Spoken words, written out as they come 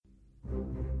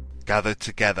gathered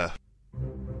together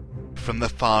from the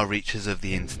far reaches of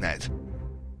the internet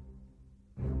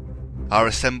are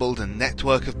assembled a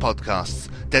network of podcasts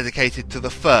dedicated to the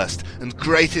first and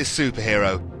greatest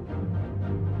superhero,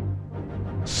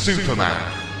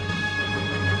 Superman.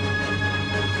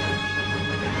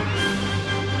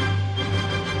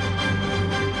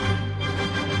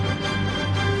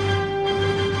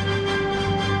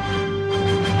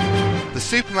 The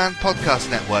Superman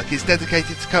Podcast Network is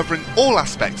dedicated to covering all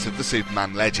aspects of the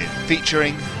Superman legend,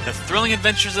 featuring The Thrilling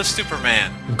Adventures of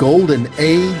Superman, Golden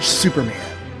Age Superman,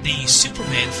 the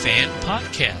Superman Fan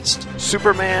Podcast,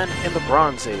 Superman in the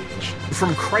Bronze Age,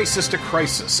 From Crisis to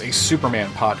Crisis, a Superman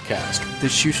podcast, the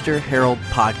Schuster Herald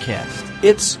Podcast,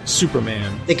 It's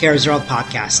Superman, the Carousel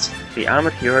Podcast, the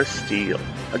Amateurs Steel,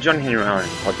 a John Henry Allen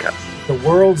podcast, the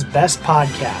world's best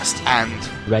podcast, and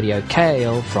Radio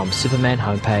KL from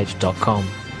SupermanHomepage.com.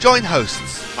 Join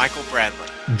hosts Michael Bradley,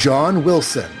 John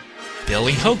Wilson,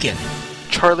 Billy Hogan,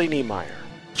 Charlie Niemeyer,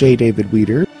 J. David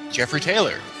Weeder, Jeffrey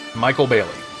Taylor, Michael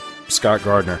Bailey, Scott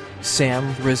Gardner,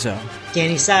 Sam Rizzo,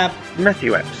 Danny Sapp,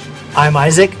 Matthew Epps. I'm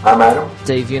Isaac, I'm Adam,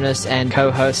 Steve Eunice, and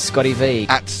co-host Scotty V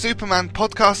at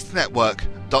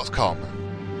SupermanPodcastNetwork.com.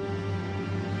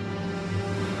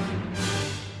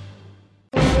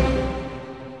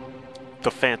 The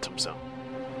Phantom Zone,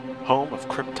 home of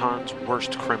Krypton's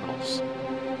worst criminals.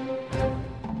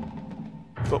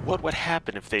 But what would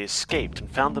happen if they escaped and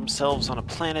found themselves on a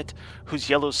planet whose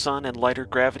yellow sun and lighter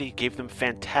gravity gave them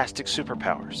fantastic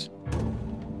superpowers?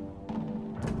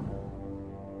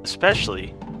 Especially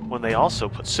when they also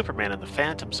put Superman in the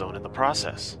Phantom Zone in the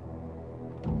process.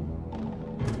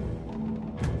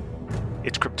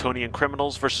 It's Kryptonian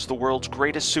criminals versus the world's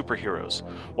greatest superheroes,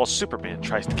 while Superman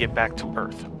tries to get back to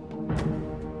Earth.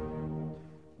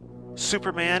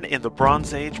 Superman in the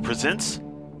Bronze Age presents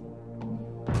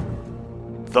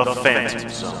The Phantom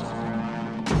Zone.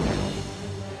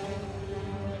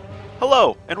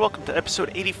 Hello, and welcome to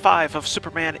episode 85 of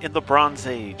Superman in the Bronze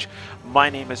Age. My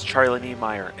name is Charlie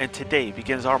Niemeyer, and today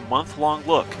begins our month-long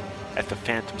look at the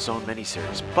Phantom Zone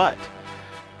miniseries. But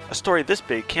a story this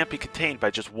big can't be contained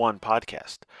by just one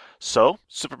podcast. So,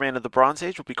 Superman in the Bronze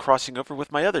Age will be crossing over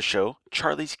with my other show,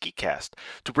 Charlie's Geekcast,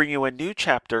 to bring you a new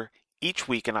chapter each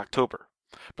week in October.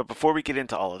 But before we get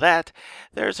into all of that,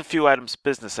 there's a few items of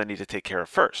business I need to take care of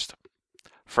first.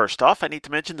 First off, I need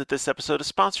to mention that this episode is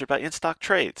sponsored by InStock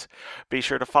Trades. Be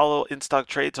sure to follow InStock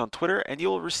Trades on Twitter and you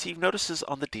will receive notices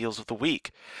on the deals of the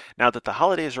week. Now that the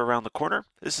holidays are around the corner,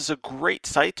 this is a great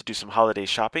site to do some holiday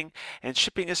shopping, and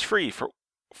shipping is free for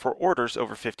orders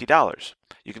over $50.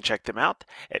 You can check them out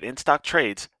at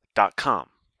InStockTrades.com.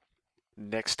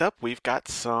 Next up, we've got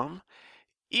some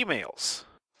emails.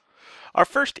 Our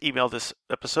first email this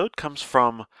episode comes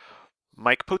from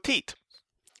Mike Poteet,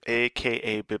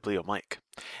 aka BiblioMike.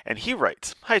 And he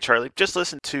writes, "Hi Charlie, just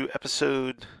listened to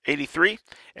episode 83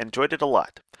 and enjoyed it a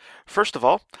lot. First of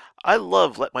all, I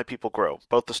love Let My People Grow,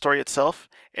 both the story itself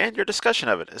and your discussion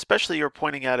of it, especially your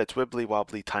pointing out its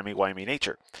wibbly-wobbly, timey-wimey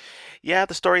nature. Yeah,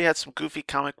 the story had some goofy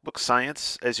comic book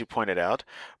science, as you pointed out,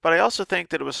 but I also think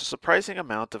that it was a surprising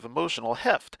amount of emotional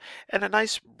heft and a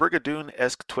nice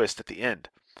Brigadoon-esque twist at the end.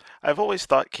 I've always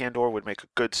thought Kandor would make a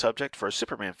good subject for a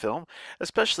Superman film,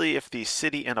 especially if the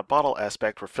city-in-a-bottle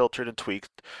aspect were filtered and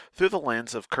tweaked through the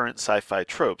lens of current sci-fi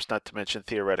tropes, not to mention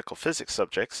theoretical physics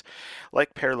subjects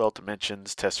like parallel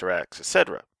dimensions, tesseracts,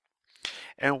 etc.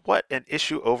 And what an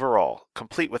issue overall,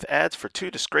 complete with ads for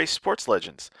two disgraced sports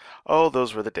legends. Oh,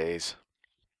 those were the days.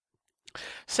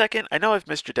 Second, I know I've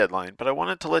missed your deadline, but I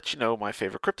wanted to let you know my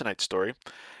favorite Kryptonite story,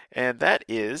 and that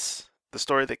is the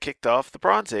story that kicked off the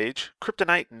Bronze Age,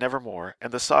 Kryptonite Nevermore,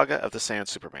 and the saga of the Sand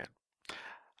Superman.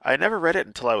 I never read it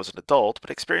until I was an adult, but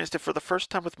experienced it for the first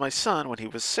time with my son when he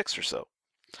was 6 or so.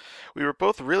 We were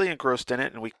both really engrossed in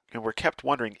it, and were kept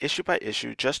wondering issue by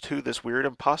issue just who this weird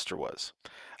imposter was.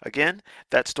 Again,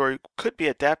 that story could be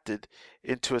adapted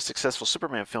into a successful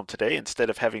Superman film today. Instead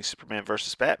of having Superman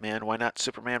vs. Batman, why not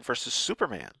Superman vs.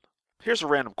 Superman? Here's a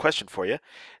random question for you.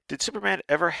 Did Superman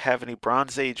ever have any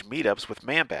Bronze Age meetups with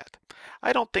Man-Bat?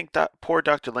 I don't think poor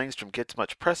Dr. Langstrom gets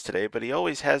much press today, but he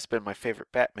always has been my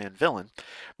favorite Batman villain,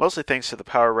 mostly thanks to the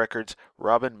Power Records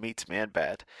Robin Meets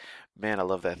Man-Bat. Man, I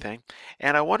love that thing.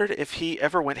 And I wondered if he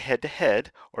ever went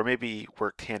head-to-head, or maybe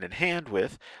worked hand-in-hand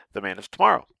with, the Man of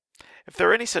Tomorrow. If there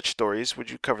are any such stories,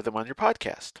 would you cover them on your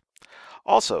podcast?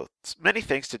 Also, many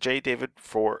thanks to J. David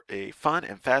for a fun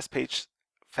and fast-paced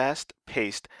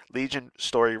Legion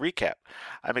story recap.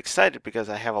 I'm excited because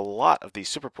I have a lot of these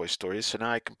Superboy stories, so now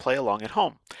I can play along at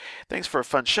home. Thanks for a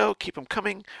fun show. Keep them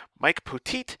coming. Mike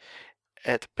Poteet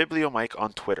at BiblioMike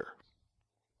on Twitter.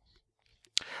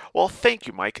 Well, thank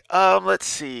you, Mike. Let's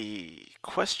see.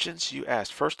 Questions you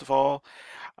asked. First of all,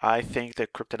 I think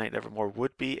that Kryptonite Nevermore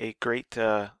would be a great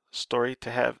story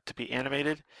to be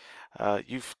animated.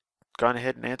 You've gone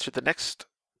ahead and answered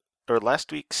the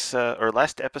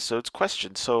last episode's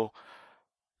question, so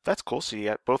that's cool. So you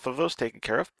got both of those taken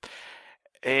care of.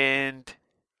 And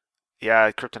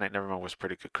yeah, Kryptonite Nevermore was a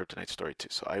pretty good Kryptonite story too.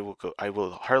 So I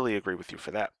will heartily agree with you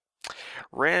for that.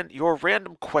 Your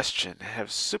random question: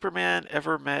 have Superman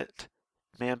ever met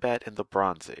Man-Bat in the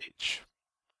Bronze Age?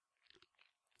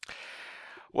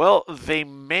 Well, they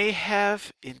may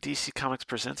have in DC Comics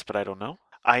Presents, but I don't know.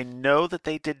 I know that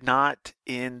they did not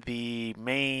in the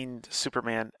main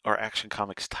Superman or Action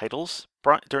Comics titles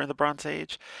during the Bronze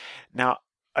Age. Now,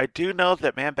 I do know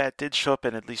that Man-Bat did show up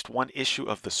in at least one issue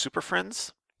of the Super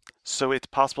Friends, so it's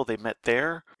possible they met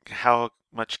there. How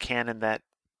much canon that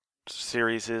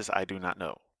series is, I do not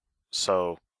know.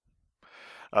 So,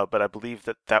 but I believe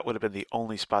that would have been the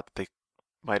only spot that they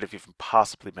might have even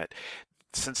possibly met.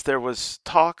 Since there was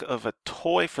talk of a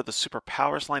toy for the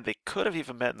Superpowers line, they could have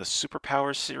even met in the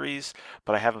Superpowers series,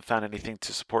 but I haven't found anything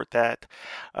to support that.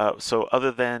 So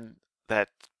other than that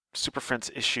Super Friends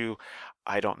issue,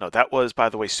 I don't know. That was, by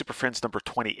the way, Super Friends number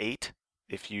 28,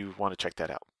 if you want to check that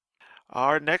out.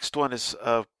 Our next one is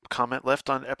a comment left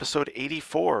on episode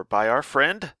 84 by our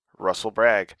friend, Russell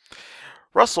Bragg.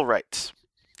 Russell writes,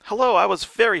 "Hello, I was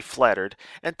very flattered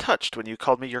and touched when you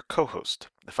called me your co-host.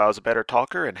 If I was a better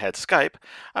talker and had Skype,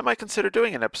 I might consider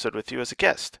doing an episode with you as a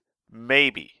guest.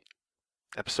 Maybe.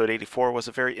 Episode 84 was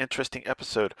a very interesting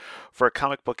episode for a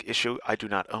comic book issue I do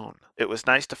not own. It was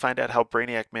nice to find out how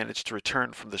Brainiac managed to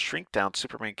return from the shrink down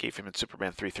Superman gave him in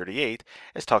Superman 338,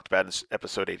 as talked about in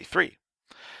episode 83.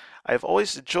 I have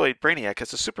always enjoyed Brainiac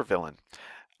as a supervillain.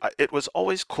 It was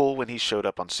always cool when he showed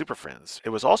up on Super Friends. It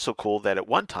was also cool that at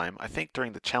one time, I think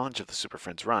during the Challenge of the Super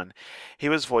Friends run, he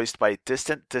was voiced by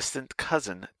distant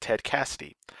cousin Ted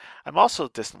Cassidy. I'm also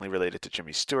distantly related to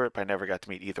Jimmy Stewart, but I never got to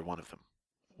meet either one of them."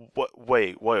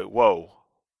 Whoa.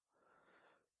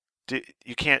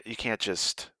 You can't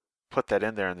just put that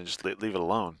in there and then just leave it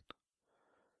alone.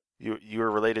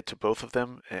 You're related to both of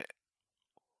them?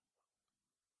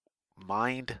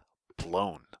 Mind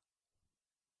blown.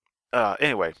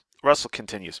 Anyway, Russell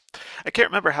continues. "I can't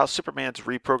remember how Superman's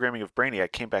reprogramming of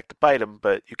Brainiac came back to bite him,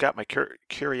 but you got my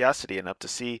curiosity enough to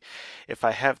see if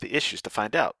I have the issues to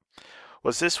find out.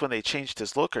 Was this when they changed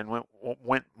his look and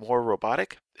went more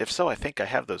robotic? If so, I think I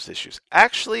have those issues."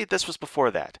 Actually, this was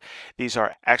before that. These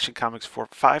are Action Comics for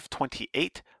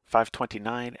 528,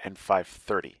 529, and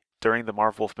 530, during the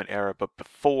Marv Wolfman era, but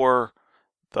before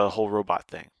the whole robot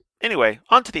thing. Anyway,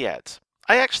 on to the ads.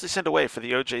 I actually sent away for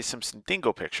the O.J. Simpson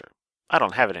dingo picture. I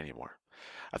don't have it anymore.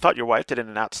 I thought your wife did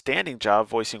an outstanding job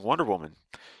voicing Wonder Woman.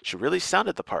 She really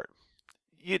sounded the part.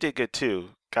 You did good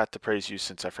too. Got to praise you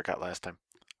since I forgot last time.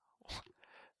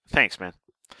 Thanks, man.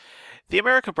 The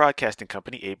American Broadcasting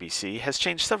Company, ABC, has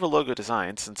changed several logo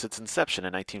designs since its inception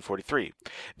in 1943.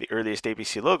 The earliest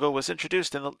ABC logo was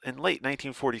introduced in late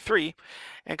 1943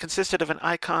 and consisted of an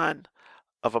icon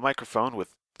of a microphone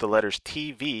with the letters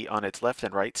TV on its left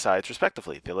and right sides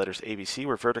respectively. The letters ABC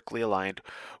were vertically aligned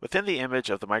within the image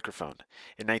of the microphone.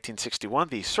 In 1961,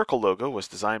 the circle logo was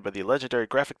designed by the legendary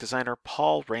graphic designer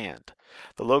Paul Rand.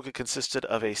 The logo consisted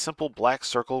of a simple black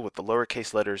circle with the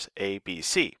lowercase letters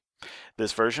ABC.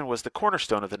 This version was the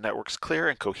cornerstone of the network's clear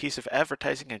and cohesive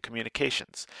advertising and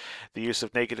communications. The use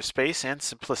of negative space and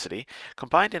simplicity,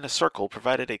 combined in a circle,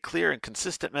 provided a clear and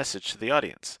consistent message to the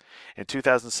audience. In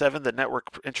 2007, the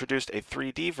network introduced a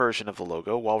 3D version of the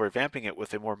logo while revamping it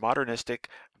with a more modernistic,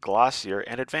 glossier,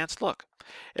 and advanced look.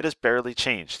 It has barely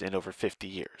changed in over 50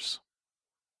 years.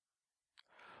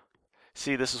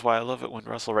 See, this is why I love it when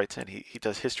Russell writes in. He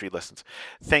does history lessons.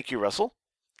 Thank you, Russell.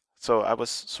 So I was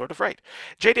sort of right.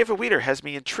 J. David Weeder has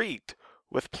me intrigued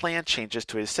with planned changes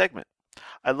to his segment.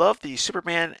 I love the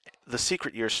Superman The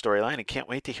Secret Years storyline and can't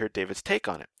wait to hear David's take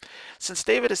on it. Since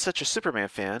David is such a Superman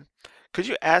fan, could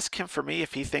you ask him for me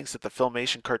if he thinks that the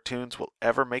Filmation cartoons will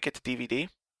ever make it to DVD?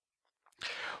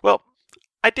 Well,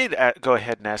 I did go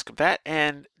ahead and ask him that,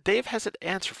 and Dave has an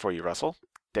answer for you, Russell.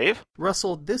 Dave?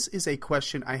 Russell, this is a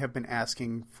question I have been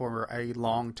asking for a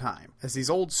long time, as these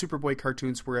old Superboy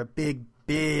cartoons were a big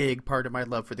part of my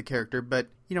love for the character, but,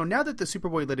 now that the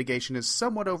Superboy litigation is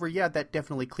somewhat over, yeah, that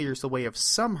definitely clears the way of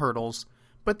some hurdles,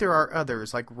 but there are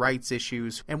others, like rights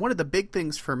issues, and one of the big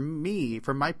things for me,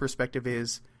 from my perspective,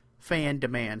 is fan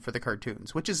demand for the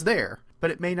cartoons, which is there, but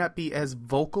it may not be as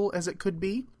vocal as it could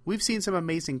be. We've seen some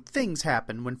amazing things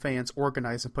happen when fans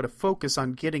organize and put a focus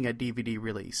on getting a DVD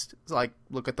released. It's like,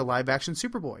 look at the live-action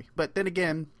Superboy. But then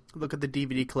again, Look at the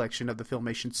DVD collection of the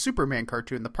Filmation Superman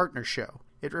cartoon, The Partner Show.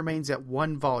 It remains at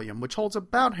 1 volume, which holds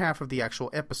about half of the actual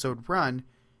episode run,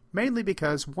 mainly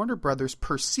because Warner Brothers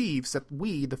perceives that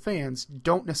we, the fans,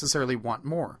 don't necessarily want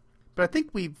more. But I think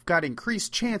we've got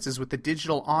increased chances with the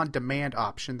digital on-demand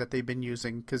option that they've been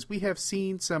using, because we have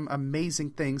seen some amazing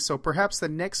things, so perhaps the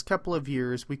next couple of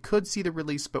years we could see the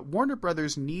release, but Warner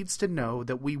Brothers needs to know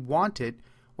that we want it,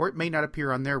 or it may not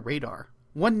appear on their radar.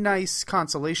 One nice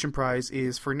consolation prize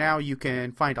is, for now, you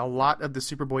can find a lot of the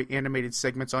Superboy animated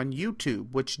segments on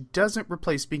YouTube, which doesn't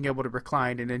replace being able to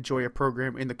recline and enjoy a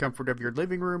program in the comfort of your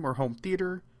living room or home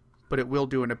theater, but it will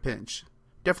do in a pinch.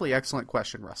 Definitely excellent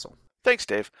question, Russell. Thanks,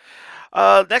 Dave.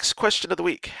 Next question of the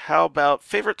week. How about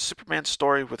favorite Superman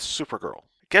story with Supergirl?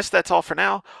 Guess that's all for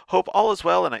now. Hope all is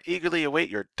well, and I eagerly await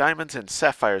your Diamonds and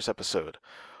Sapphires episode,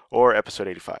 or episode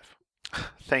 85.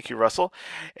 Thank you, Russell.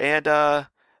 And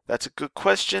that's a good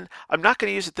question. I'm not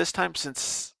going to use it this time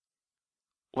since,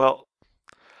 well,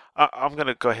 I'm going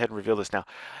to go ahead and reveal this now.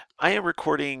 I am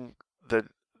recording the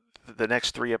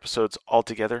next 3 episodes all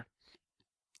together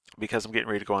because I'm getting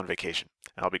ready to go on vacation.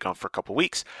 And I'll be gone for a couple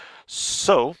weeks.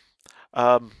 So,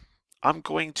 I'm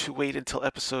going to wait until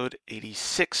episode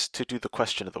 86 to do the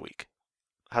question of the week.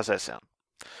 How's that sound?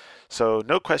 So,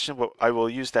 no question, but I will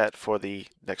use that for the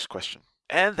next question.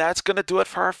 And that's going to do it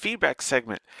for our feedback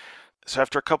segment. So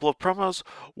after a couple of promos,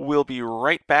 we'll be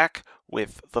right back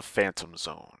with the Phantom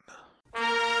Zone.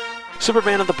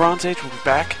 Superman of the Bronze Age will be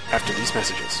back after these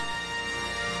messages.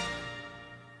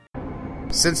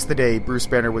 Since the day Bruce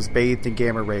Banner was bathed in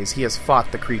gamma rays, he has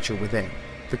fought the creature within.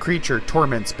 The creature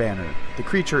torments Banner. The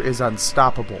creature is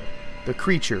unstoppable. The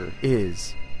creature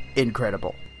is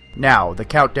incredible. Now, the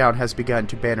countdown has begun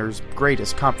to Banner's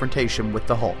greatest confrontation with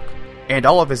the Hulk. And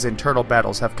all of his internal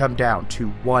battles have come down to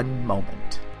one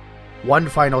moment. One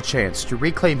final chance to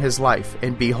reclaim his life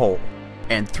and be whole.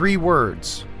 And 3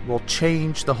 words will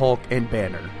change the Hulk and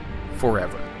Banner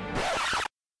forever.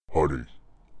 Honey,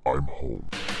 I'm home.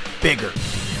 Bigger.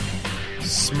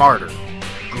 Smarter.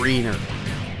 Greener.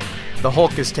 The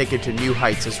Hulk is taken to new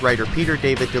heights as writer Peter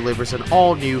David delivers an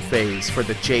all-new phase for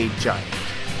the Jade Giant.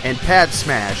 And Pad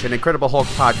Smash, an Incredible Hulk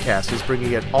podcast, is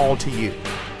bringing it all to you.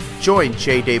 Join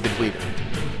J. David Weeder,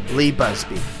 Lee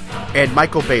Busby, and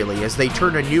Michael Bailey as they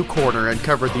turn a new corner and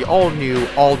cover the all-new,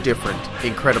 all-different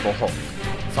Incredible Hulk.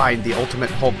 Find the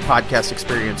Ultimate Hulk podcast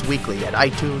experience weekly at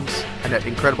iTunes and at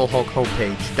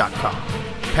IncredibleHulkHomepage.com.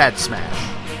 Pad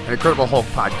Smash, an Incredible Hulk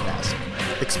podcast.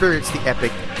 Experience the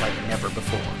epic like never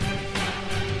before.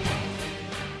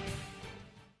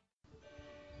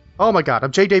 Oh my god,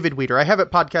 I'm J. David Weeder. I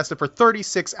haven't podcasted for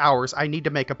 36 hours. I need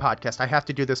to make a podcast. I have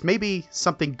to do this. Maybe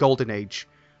something Golden Age.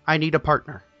 I need a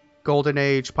partner. Golden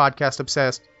Age, podcast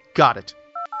obsessed. Got it.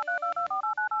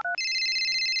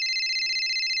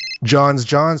 John's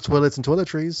Toilets and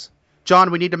Toiletries. John,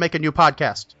 we need to make a new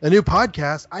podcast. A new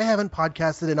podcast? I haven't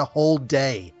podcasted in a whole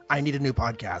day. I need a new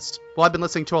podcast. Well, I've been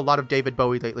listening to a lot of David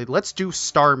Bowie lately. Let's do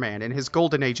Starman and his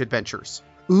Golden Age adventures.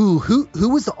 Ooh, who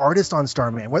was the artist on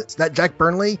Starman? What's that, Jack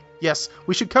Burnley? Yes,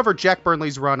 we should cover Jack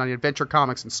Burnley's run on Adventure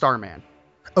Comics and Starman.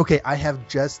 Okay, I have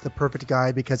just the perfect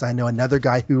guy because I know another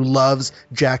guy who loves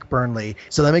Jack Burnley.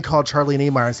 So let me call Charlie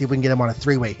Niemeyer and see if we can get him on a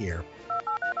 3-way here.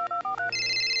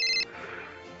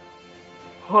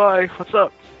 Hi, what's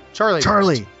up? Charlie.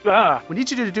 Ah. We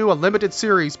need you to do a limited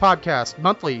series podcast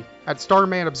monthly at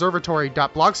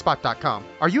starmanobservatory.blogspot.com.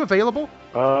 Are you available?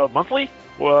 Monthly?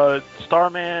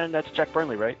 Starman, that's Jack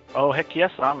Burnley, right? Oh, heck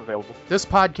yes, I'm available. This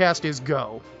podcast is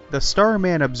go. The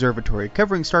Starman Observatory,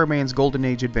 covering Starman's Golden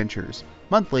Age adventures.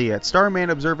 Monthly at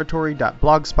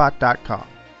starmanobservatory.blogspot.com.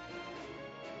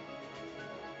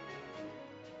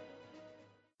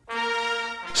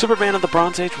 Superman of the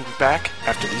Bronze Age will be back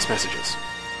after these messages.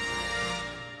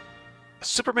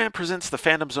 Superman Presents the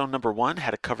Phantom Zone #1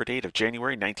 had a cover date of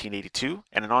January 1982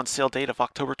 and an on-sale date of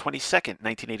October 22nd,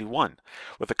 1981,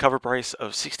 with a cover price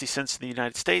of 60 cents in the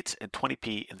United States and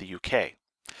 20p in the UK.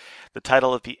 The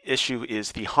title of the issue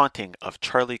is The Haunting of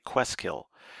Charlie Queskill,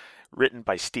 written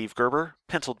by Steve Gerber,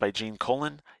 penciled by Gene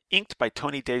Colan, inked by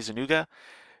Tony DeZanuga,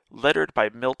 lettered by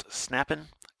Milt Snapin,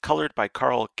 colored by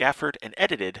Carl Gafford, and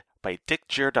edited by Dick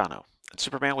Giordano. And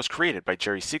Superman was created by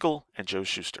Jerry Siegel and Joe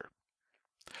Shuster.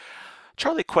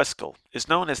 Charlie Queskill is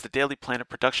known as the Daily Planet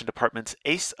production department's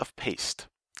ace of paste.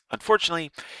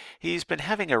 Unfortunately, he's been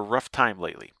having a rough time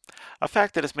lately, a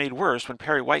fact that is made worse when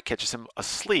Perry White catches him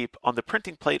asleep on the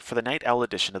printing plate for the Night Owl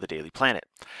edition of the Daily Planet.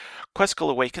 Queskill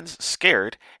awakens,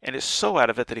 scared, and is so out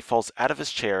of it that he falls out of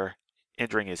his chair,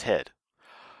 injuring his head.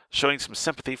 Showing some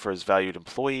sympathy for his valued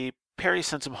employee, Perry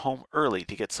sends him home early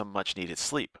to get some much-needed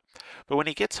sleep. But when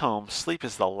he gets home, sleep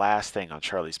is the last thing on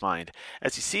Charlie's mind,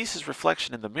 as he sees his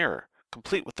reflection in the mirror,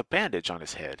 complete with the bandage on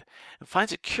his head, and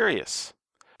finds it curious,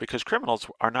 because criminals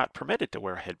are not permitted to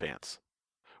wear headbands.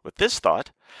 With this thought,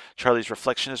 Charlie's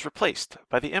reflection is replaced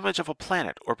by the image of a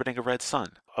planet orbiting a red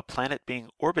sun, a planet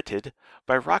being orbited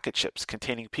by rocket ships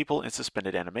containing people in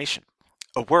suspended animation.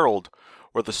 A world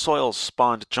where the soil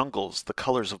spawned jungles the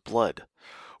colors of blood,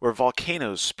 where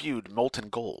volcanoes spewed molten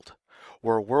gold,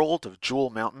 where a world of jewel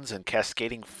mountains and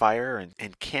cascading fire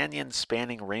and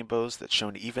canyon-spanning rainbows that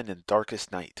shone even in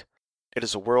darkest night. It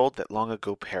is a world that long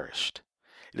ago perished.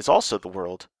 It is also the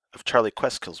world of Charlie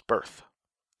Questkill's birth.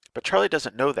 But Charlie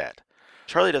doesn't know that.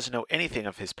 Charlie doesn't know anything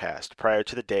of his past prior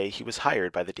to the day he was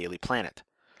hired by the Daily Planet.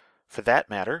 For that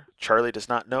matter, Charlie does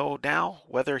not know now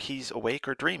whether he's awake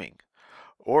or dreaming,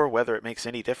 or whether it makes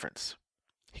any difference.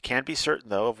 He can be certain,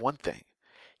 though, of one thing.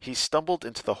 He's stumbled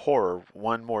into the horror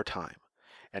one more time,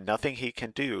 and nothing he can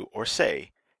do or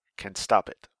say can stop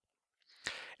it.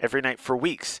 Every night for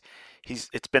weeks,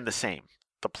 it's been the same.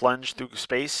 The plunge through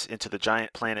space into the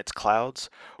giant planet's clouds,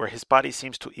 where his body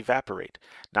seems to evaporate,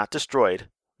 not destroyed,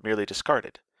 merely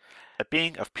discarded. A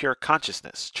being of pure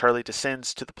consciousness, Charlie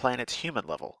descends to the planet's human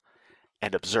level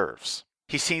and observes.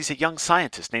 He sees a young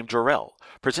scientist named Jor-El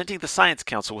presenting the Science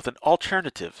Council with an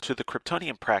alternative to the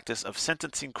Kryptonian practice of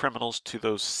sentencing criminals to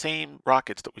those same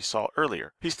rockets that we saw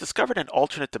earlier. He's discovered an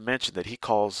alternate dimension that he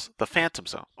calls the Phantom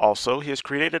Zone. Also, he has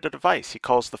created a device he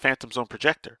calls the Phantom Zone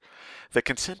Projector that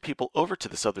can send people over to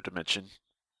this other dimension,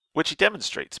 which he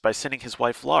demonstrates by sending his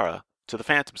wife Lara to the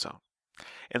Phantom Zone.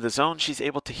 In the zone, she's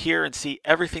able to hear and see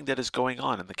everything that is going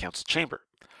on in the council chamber.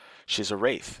 She's a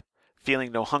wraith,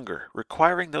 feeling no hunger,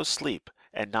 requiring no sleep,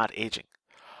 and not aging.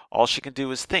 All she can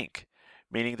do is think,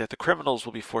 meaning that the criminals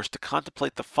will be forced to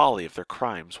contemplate the folly of their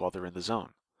crimes while they're in the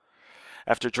zone.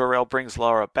 After Jor-El brings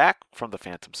Lara back from the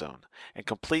Phantom Zone and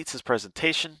completes his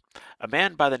presentation, a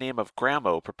man by the name of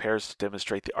Gramo prepares to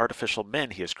demonstrate the artificial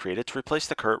men he has created to replace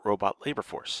the current robot labor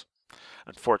force.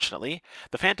 Unfortunately,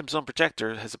 the Phantom Zone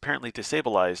projector has apparently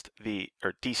destabilized the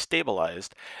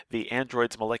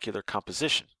android's molecular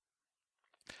composition.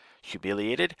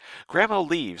 Humiliated, Gramo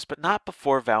leaves, but not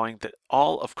before vowing that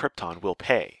all of Krypton will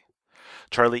pay.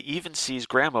 Charlie even sees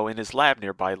Gramo in his lab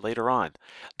nearby later on,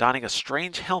 donning a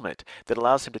strange helmet that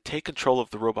allows him to take control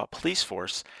of the robot police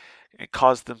force and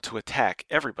cause them to attack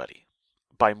everybody.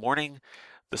 By morning,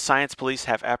 the science police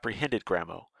have apprehended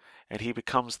Gramo, and he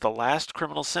becomes the last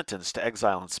criminal sentenced to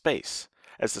exile in space,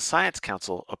 as the Science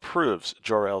Council approves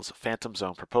Jor-El's Phantom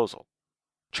Zone proposal.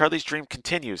 Charlie's dream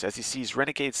continues as he sees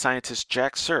renegade scientist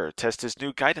Jack Sur test his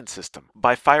new guidance system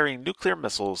by firing nuclear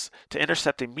missiles to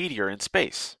intercept a meteor in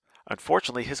space.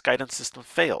 Unfortunately, his guidance system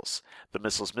fails. The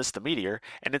missiles miss the meteor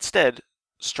and instead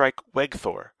strike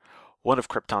Wegthor, one of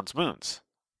Krypton's moons,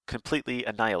 completely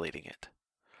annihilating it.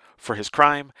 For his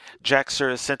crime, Jack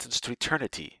Sur is sentenced to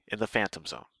eternity in the Phantom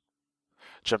Zone.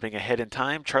 Jumping ahead in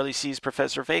time, Charlie sees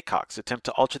Professor Vaycox attempt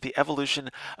to alter the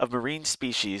evolution of marine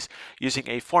species using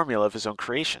a formula of his own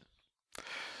creation.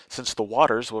 Since the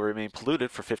waters will remain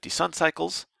polluted for 50 sun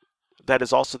cycles, that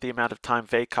is also the amount of time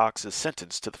Vaycox is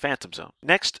sentenced to the Phantom Zone.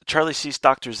 Next, Charlie sees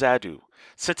Dr. Zadu,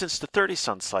 sentenced to 30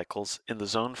 sun cycles in the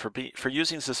zone for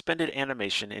using suspended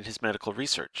animation in his medical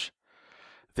research.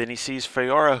 Then he sees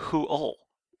Faora Hu-Ul,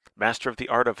 master of the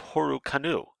art of Horu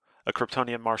Kanu, a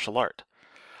Kryptonian martial art,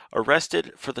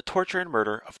 arrested for the torture and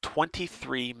murder of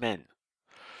 23 men.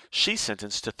 She's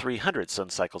sentenced to 300 sun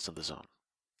cycles in the zone.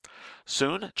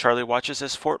 Soon, Charlie watches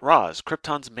as Fort Roz,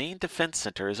 Krypton's main defense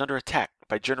center, is under attack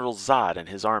by General Zod and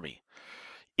his army,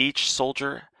 each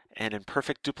soldier an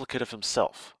imperfect duplicate of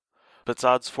himself. But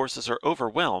Zod's forces are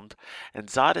overwhelmed, and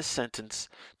Zod is sentenced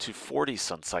to 40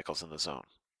 sun cycles in the zone.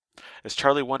 As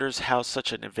Charlie wonders how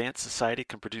such an advanced society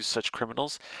can produce such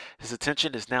criminals, his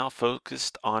attention is now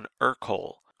focused on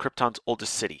Urkol, Krypton's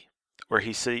oldest city, where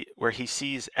he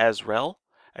sees Azrael,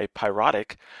 a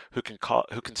pyrotic who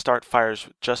can start fires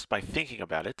just by thinking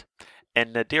about it,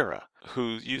 and Nadira,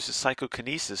 who uses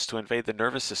psychokinesis to invade the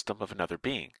nervous system of another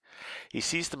being. He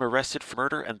sees them arrested for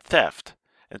murder and theft,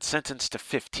 and sentenced to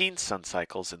 15 sun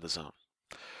cycles in the zone.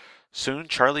 Soon,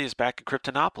 Charlie is back in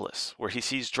Kryptonopolis, where he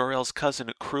sees Jor-El's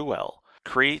cousin Cruel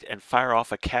create and fire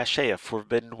off a cache of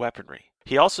forbidden weaponry.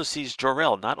 He also sees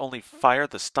Jor-El not only fire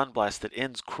the stun blast that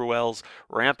ends Cruel's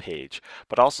rampage,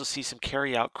 but also sees him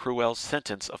carry out Cruel's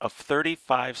sentence of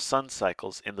 35 sun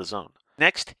cycles in the zone.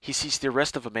 Next, he sees the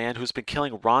arrest of a man who's been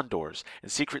killing Rondors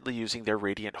and secretly using their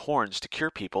radiant horns to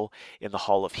cure people in the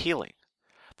Hall of Healing.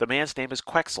 The man's name is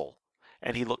Quexel,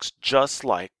 and he looks just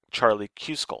like Charlie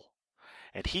Questkil,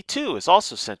 and he too is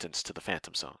also sentenced to the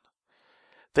Phantom Zone.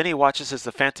 Then he watches as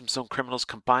the Phantom Zone criminals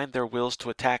combine their wills to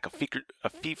attack a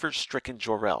fever-stricken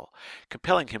Jor-El,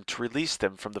 compelling him to release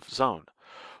them from the zone.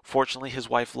 Fortunately, his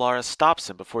wife Lara stops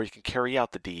him before he can carry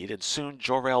out the deed, and soon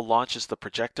Jor-El launches the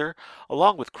projector,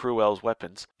 along with Cruel's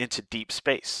weapons, into deep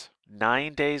space.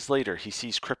 9 days later, he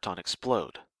sees Krypton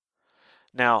explode.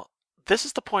 Now, this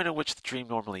is the point at which the dream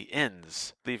normally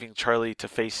ends, leaving Charlie to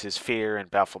face his fear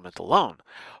and bafflement alone.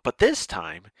 But this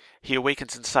time, he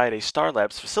awakens inside a Star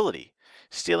Labs facility,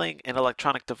 stealing an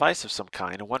electronic device of some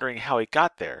kind and wondering how he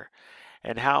got there,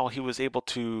 and how he was able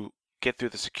to get through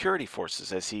the security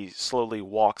forces as he slowly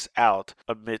walks out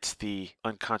amidst the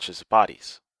unconscious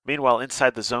bodies. Meanwhile,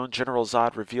 inside the zone, General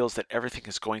Zod reveals that everything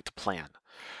is going to plan.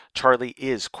 Charlie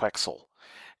is Quexel,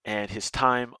 and his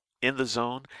time in the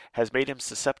zone has made him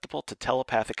susceptible to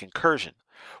telepathic incursion,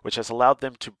 which has allowed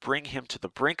them to bring him to the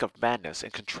brink of madness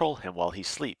and control him while he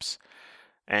sleeps,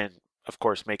 and, of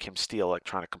course, make him steal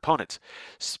electronic components.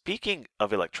 Speaking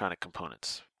of electronic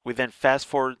components, we then fast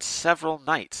forward several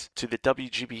nights to the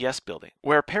WGBS building,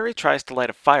 where Perry tries to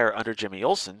light a fire under Jimmy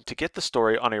Olsen to get the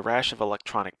story on a rash of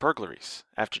electronic burglaries.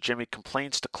 After Jimmy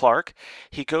complains to Clark,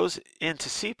 he goes in to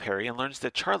see Perry and learns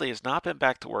that Charlie has not been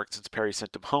back to work since Perry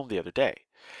sent him home the other day.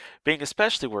 Being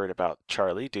especially worried about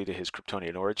Charlie due to his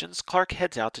Kryptonian origins, Clark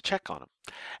heads out to check on him,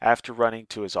 after running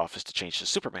to his office to change to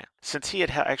Superman. Since he had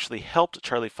actually helped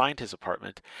Charlie find his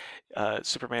apartment,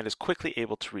 Superman is quickly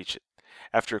able to reach it.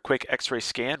 After a quick X-ray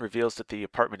scan reveals that the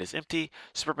apartment is empty,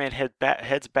 Superman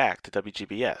heads back to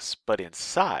WGBS. But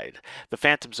inside, the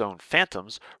Phantom Zone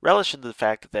Phantoms relish in the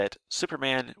fact that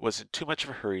Superman was in too much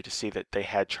of a hurry to see that they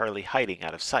had Charlie hiding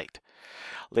out of sight.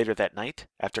 Later that night,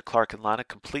 after Clark and Lana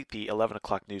complete the 11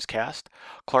 o'clock newscast,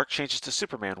 Clark changes to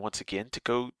Superman once again to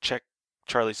go check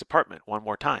Charlie's apartment one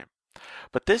more time.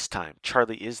 But this time,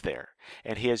 Charlie is there,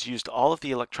 and he has used all of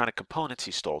the electronic components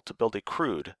he stole to build a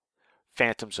crude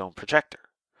Phantom Zone projector.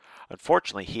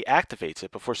 Unfortunately, he activates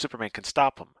it before Superman can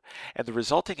stop him, and the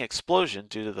resulting explosion,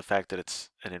 due to the fact that it's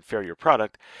an inferior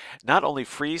product, not only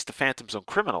frees the Phantom Zone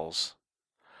criminals,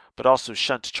 but also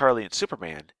shunts Charlie and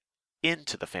Superman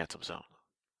into the Phantom Zone.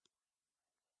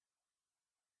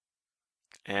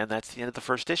 And that's the end of the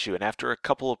first issue, and after a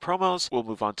couple of promos, we'll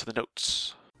move on to the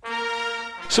notes.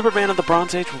 Superman of the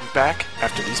Bronze Age will be back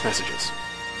after these messages.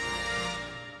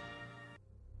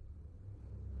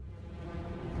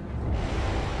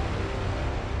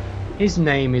 His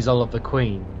name is Oliver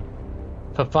Queen.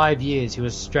 For 5 years he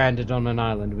was stranded on an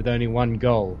island with only one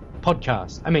goal: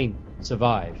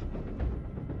 survive.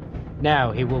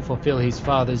 Now he will fulfill his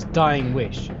father's dying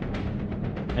wish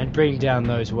and bring down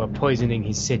those who are poisoning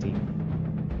his city.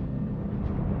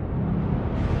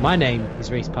 My name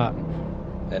is Reese Parton.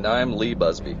 And I'm Lee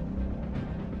Busby.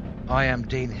 I am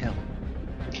Dean Hill.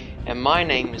 And my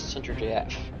name is Central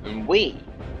JF. And we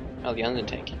are The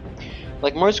Undertaking.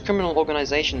 Like most criminal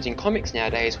organizations in comics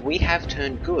nowadays, we have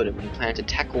turned good and we plan to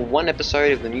tackle one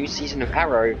episode of the new season of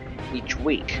Arrow each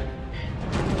week.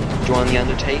 Join The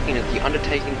Undertaking at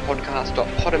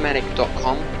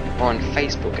theundertakingpodcast.podomatic.com or on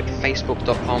Facebook at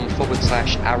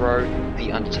facebook.com/Arrow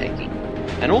The Undertaking.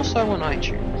 And also on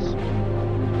iTunes.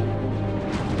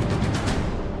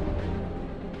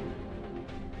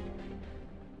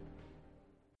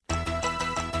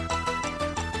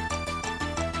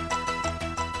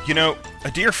 You know,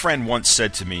 a dear friend once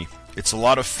said to me, it's a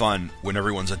lot of fun when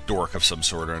everyone's a dork of some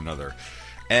sort or another.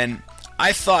 And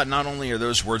I thought not only are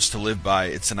those words to live by,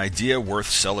 it's an idea worth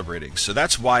celebrating. So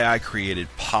that's why I created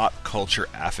Pop Culture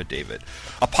Affidavit,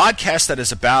 a podcast that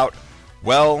is about,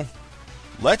 well,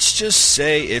 let's just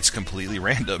say it's completely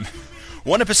random.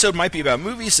 One episode might be about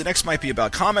movies, the next might be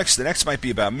about comics, the next might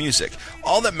be about music.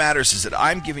 All that matters is that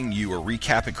I'm giving you a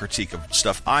recap and critique of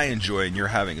stuff I enjoy and you're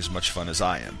having as much fun as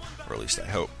I am, or at least I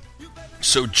hope.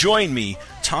 So join me,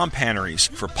 Tom Paneris,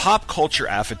 for Pop Culture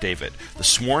Affidavit, the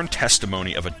sworn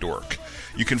testimony of a dork.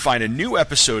 You can find a new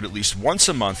episode at least once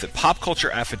a month at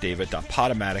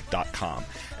popcultureaffidavit.podomatic.com,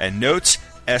 and notes,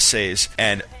 essays,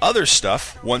 and other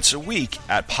stuff once a week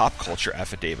at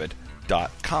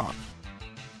popcultureaffidavit.com.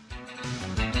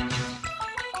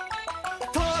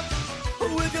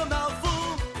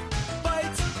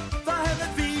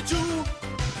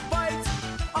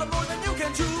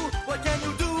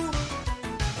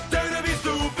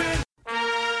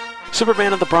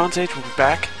 Superman of the Bronze Age will be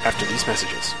back after these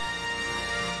messages.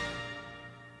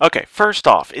 Okay, first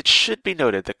off, it should be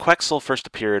noted that Quexel first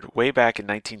appeared way back in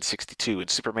 1962 in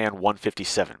Superman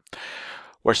 157,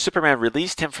 where Superman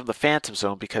released him from the Phantom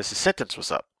Zone because his sentence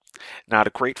was up. Not a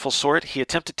grateful sort, he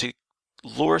attempted to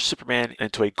lure Superman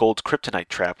into a gold kryptonite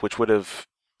trap, which would have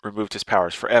removed his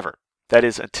powers forever. That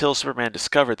is, until Superman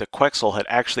discovered that Quetzal had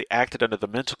actually acted under the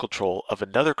mental control of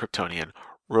another Kryptonian,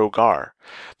 Rogar,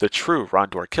 the true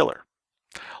Rondor killer.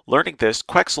 Learning this,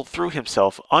 Quetzal threw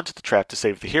himself onto the trap to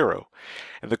save the hero,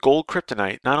 and the gold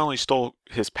kryptonite not only stole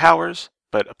his powers,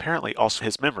 but apparently also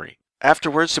his memory.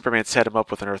 Afterwards, Superman set him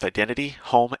up with an Earth identity,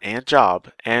 home, and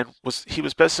job, and he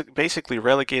was basically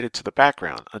relegated to the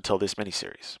background until this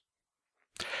miniseries.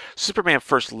 Superman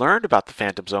first learned about the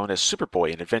Phantom Zone as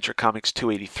Superboy in Adventure Comics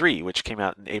 283, which came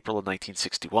out in April of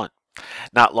 1961.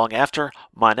 Not long after,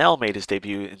 Mon-El made his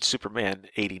debut in Superboy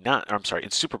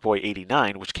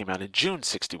 89, which came out in June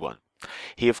 61.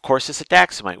 He, of course, is a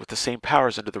Daxamite with the same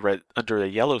powers under the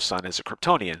Yellow Sun as a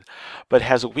Kryptonian, but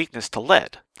has a weakness to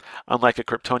lead. Unlike a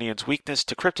Kryptonian's weakness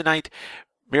to kryptonite,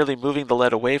 merely moving the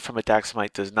lead away from a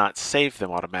Daxamite does not save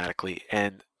them automatically,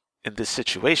 and in this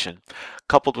situation,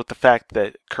 coupled with the fact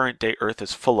that current-day Earth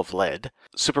is full of lead,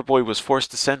 Superboy was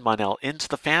forced to send Mon-El into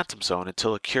the Phantom Zone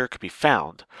until a cure could be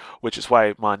found, which is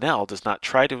why Mon-El does not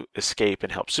try to escape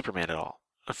and help Superman at all.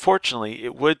 Unfortunately,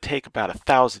 it would take about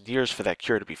 1,000 years for that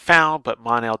cure to be found, but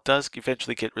Mon-El does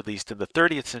eventually get released in the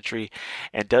 30th century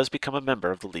and does become a member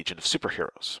of the Legion of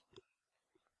Superheroes.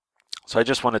 So I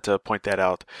just wanted to point that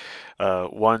out,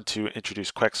 one to introduce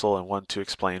Quetzal and one to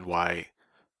explain why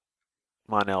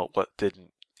Mon-El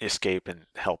didn't escape and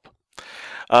help.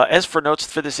 As for notes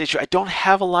for this issue, I don't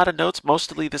have a lot of notes.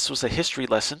 Mostly this was a history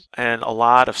lesson and a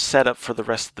lot of setup for the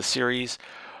rest of the series,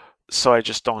 so I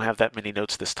just don't have that many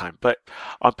notes this time. But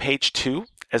on page 2,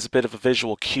 as a bit of a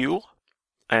visual cue,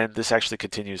 and this actually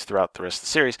continues throughout the rest of the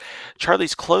series,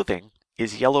 Charlie's clothing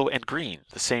is yellow and green,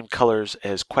 the same colors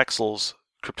as Quetzal's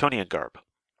Kryptonian garb.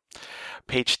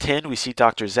 Page 10, we see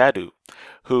Dr. Zadu,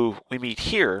 who we meet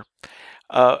here,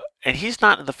 and he's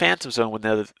not in the Phantom Zone when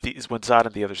Zod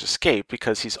and the others escape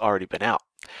because he's already been out.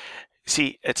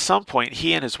 See, at some point,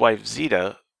 he and his wife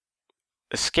Zeta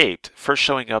escaped, first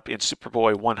showing up in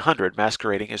Superboy 100,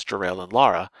 masquerading as Jor-El and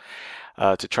Lara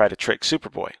to try to trick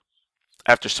Superboy.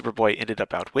 After Superboy ended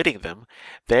up outwitting them,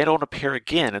 they don't appear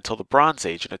again until the Bronze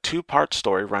Age in a 2-part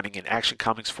story running in Action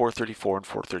Comics 434 and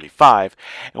 435,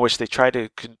 in which they try to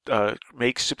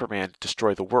make Superman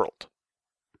destroy the world.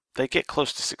 They get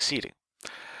close to succeeding.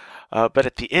 But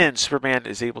at the end, Superman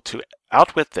is able to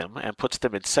outwit them and puts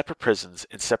them in separate prisons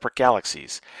in separate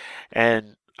galaxies,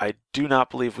 and I do not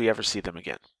believe we ever see them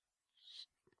again.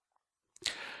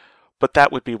 But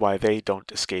that would be why they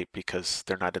don't escape, because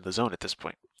they're not in the zone at this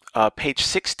point. Page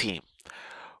 16.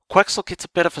 Quetzal gets a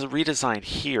bit of a redesign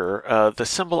here. The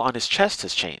symbol on his chest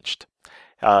has changed.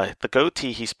 The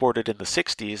goatee he sported in the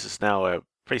 60s is now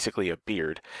basically a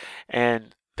beard,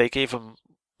 and they gave him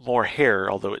more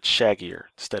hair, although it's shaggier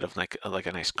instead of like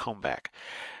a nice comb back.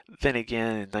 Then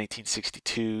again, in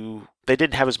 1962, they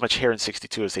didn't have as much hair in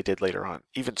 62 as they did later on.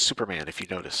 Even Superman, if you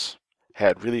notice,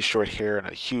 had really short hair and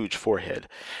a huge forehead.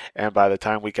 And by the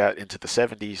time we got into the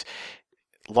 70s,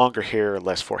 longer hair,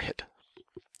 less forehead.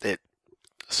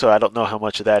 So I don't know how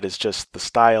much of that is just the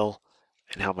style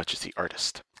and how much is the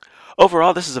artist.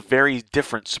 Overall, this is a very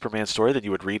different Superman story than you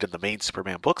would read in the main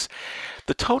Superman books.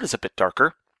 The tone is a bit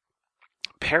darker.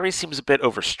 Perry seems a bit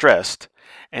overstressed,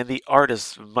 and the art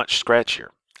is much scratchier.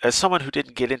 As someone who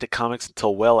didn't get into comics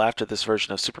until well after this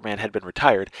version of Superman had been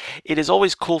retired, it is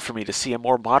always cool for me to see a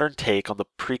more modern take on the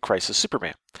pre-crisis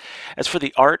Superman. As for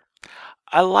the art,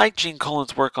 I like Gene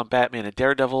Colan's work on Batman and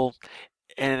Daredevil,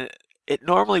 and it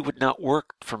normally would not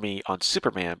work for me on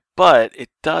Superman, but it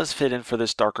does fit in for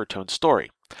this darker toned story.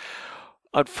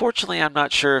 Unfortunately, I'm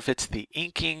not sure if it's the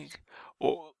inking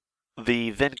or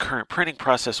the then current printing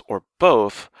process or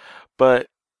both, but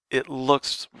it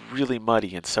looks really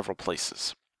muddy in several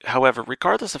places. However,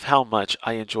 regardless of how much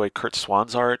I enjoy Curt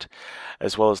Swan's art,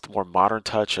 as well as the more modern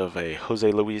touch of a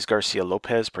Jose Luis Garcia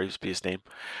Lopez, praise be his name,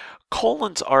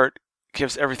 Colan's art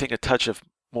gives everything a touch of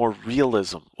more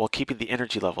realism while keeping the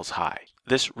energy levels high.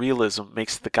 This realism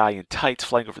makes the guy in tights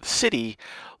flying over the city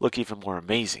look even more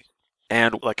amazing.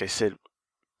 And like I said,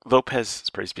 Lopez,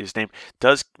 praise be his name,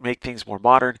 does make things more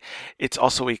modern. It's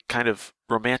also a kind of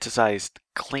romanticized,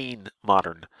 clean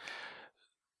modern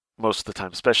most of the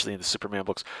time, especially in the Superman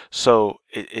books. So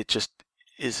it just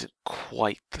isn't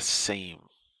quite the same.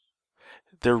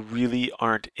 There really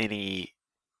aren't any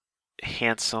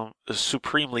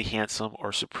supremely handsome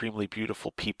or supremely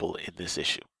beautiful people in this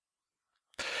issue.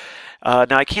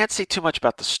 Now, I can't say too much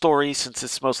about the story since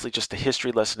it's mostly just a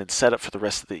history lesson and setup for the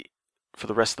rest of the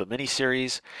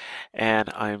miniseries, and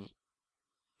I'm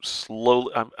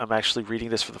actually reading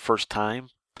this for the first time,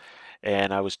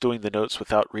 and I was doing the notes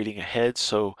without reading ahead,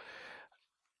 so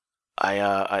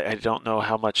I don't know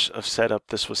how much of setup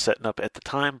this was setting up at the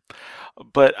time,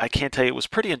 but I can tell you it was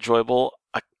pretty enjoyable.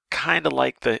 I kind of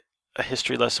like a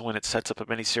history lesson when it sets up a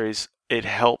miniseries. It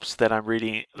helps that I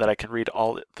can read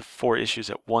all the 4 issues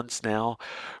at once now,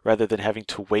 rather than having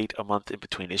to wait a month in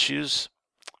between issues.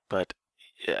 But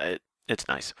it's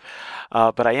nice.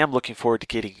 But I am looking forward to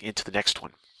getting into the next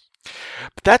one.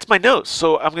 But that's my notes.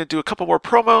 So I'm going to do a couple more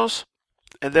promos,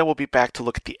 and then we'll be back to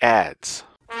look at the ads.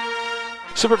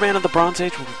 Superman of the Bronze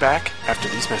Age will be back after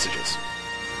these messages.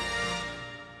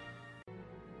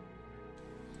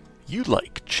 You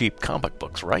like cheap comic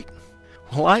books, right?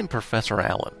 Well, I'm Professor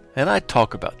Allen, and I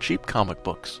talk about cheap comic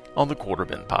books on the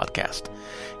Quarterbin Podcast.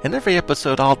 In every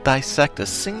episode, I'll dissect a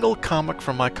single comic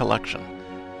from my collection,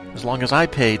 as long as I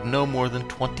paid no more than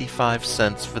 25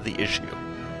 cents for the issue.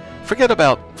 Forget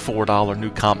about $4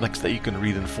 new comics that you can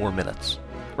read in 4 minutes,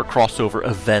 or crossover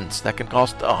events that can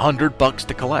cost $100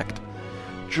 to collect.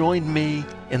 Join me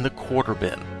in the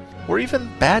Quarterbin, where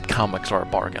even bad comics are a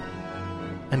bargain,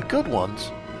 and good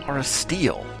ones are a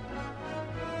steal.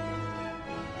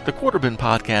 The Quarterbin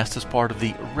Podcast is part of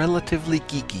the Relatively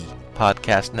Geeky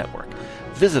Podcast Network.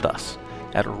 Visit us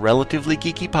at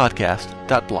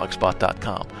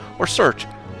relativelygeekypodcast.blogspot.com or search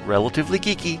Relatively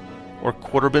Geeky or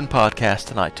Quarterbin Podcast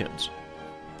in iTunes.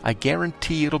 I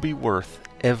guarantee it'll be worth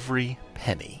every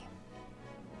penny.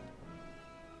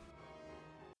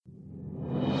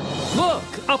 Look,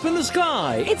 up in the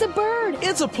sky. It's a bird.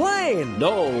 It's a plane.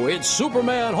 No, it's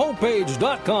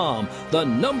SupermanHomepage.com, the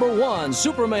 #1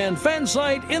 Superman fan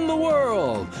site in the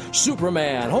world.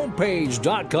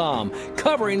 SupermanHomepage.com,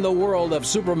 covering the world of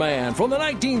Superman from the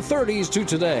 1930s to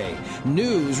today.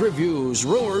 News, reviews,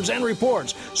 rumors, and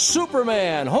reports.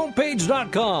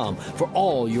 SupermanHomepage.com for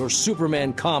all your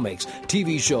Superman comics,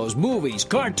 TV shows, movies,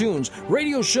 cartoons,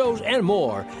 radio shows, and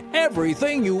more.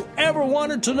 Everything you ever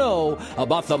wanted to know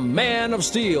about the Man of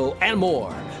Steel and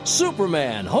more. SupermanHomepage.com.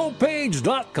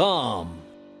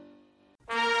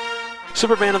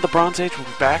 Superman of the Bronze Age will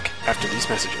be back after these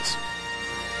messages.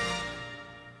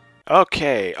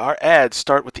 Okay, our ads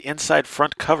start with the inside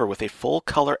front cover with a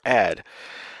full-color ad.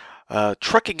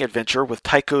 Trucking adventure with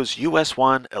Tyco's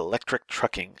US-1 Electric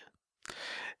Trucking.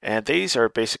 And these are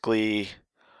basically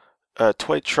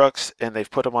toy trucks, and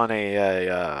they've put them on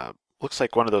a looks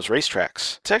like one of those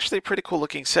racetracks. It's actually a pretty cool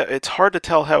looking set. It's hard to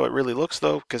tell how it really looks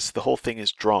though, because the whole thing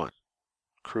is drawn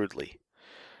crudely.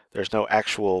 There's no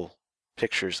actual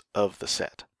pictures of the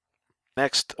set.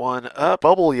 Next one up,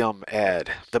 Bubble Yum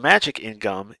ad. The magic in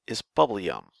gum is Bubble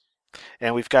Yum.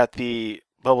 And we've got the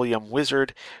Bubble Yum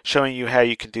wizard showing you how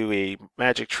you can do a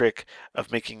magic trick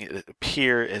of making it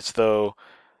appear as though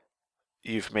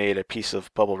you've made a piece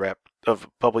of bubble wrap of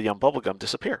Bubble Yum bubblegum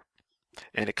disappear.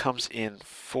 And it comes in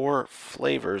 4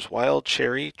 flavors: wild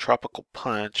cherry, tropical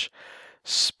punch,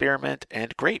 spearmint,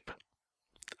 and grape.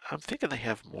 I'm thinking they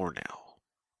have more now.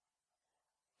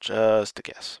 Just a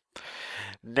guess.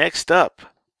 Next up,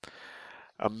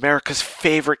 America's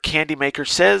favorite candy maker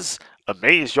says,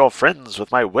 "Amaze your friends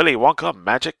with my Willy Wonka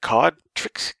magic card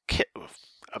tricks kit."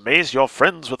 Amaze your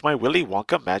friends with my Willy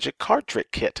Wonka magic card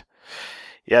trick kit.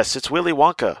 Yes, it's Willy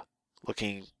Wonka,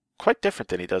 looking quite different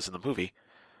than he does in the movie.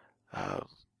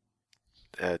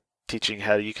 Teaching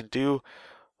how you can do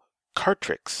card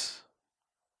tricks.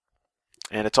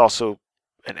 And it's also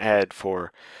an ad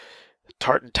for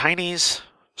Tartan Tinies,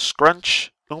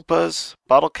 Scrunch, Oompas,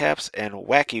 Bottle Caps, and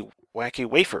Wacky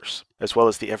Wafers, as well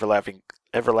as the Everlasting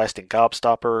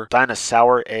Gobstopper,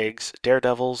 Dinosaur Eggs,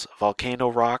 Daredevils, Volcano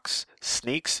Rocks,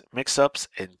 Sneaks, Mix-Ups,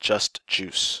 and Just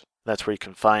Juice. That's where you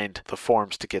can find the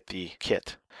forms to get the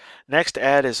kit. Next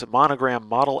ad is a monogram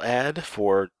model ad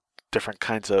for different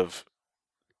kinds of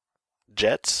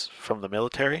jets from the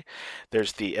military.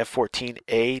 There's the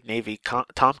F-14A Navy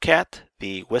Tomcat,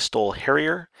 the Westall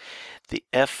Harrier, the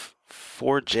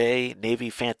F-4J Navy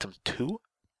Phantom II,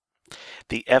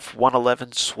 the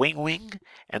F-111 Swing Wing,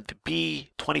 and the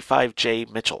B-25J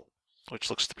Mitchell, which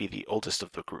looks to be the oldest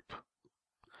of the group.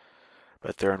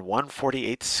 But they're in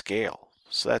 1/48 scale,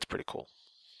 so that's pretty cool.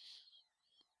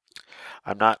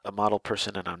 I'm not a model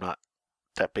person, and I'm not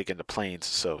that big into planes,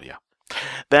 so yeah.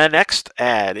 The next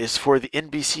ad is for the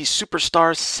NBC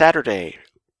Superstars Saturday.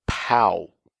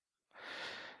 POW.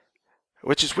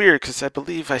 Which is weird, because I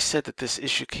believe I said that this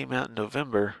issue came out in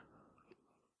November.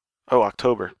 Oh,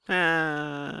 October.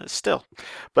 Still.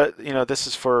 But, this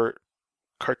is for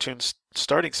cartoons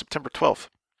starting September 12th.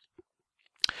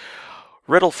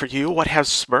 Riddle for you, what has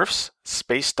Smurfs,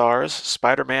 Space Stars,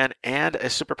 Spider-Man, and a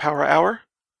Superpower Hour?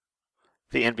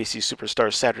 The NBC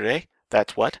Superstars Saturday.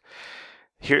 That's what.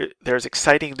 Here, there's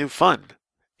exciting new fun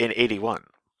in 81.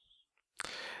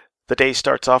 The day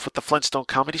starts off with the Flintstone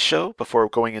Comedy Show before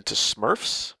going into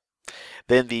Smurfs.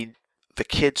 Then the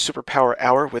Kid Superpower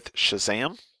Hour with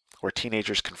Shazam, where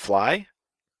teenagers can fly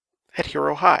at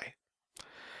Hero High.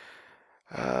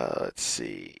 Let's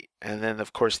see. And then,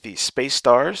 of course, the Space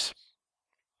Stars,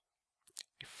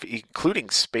 including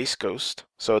Space Ghost.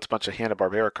 So it's a bunch of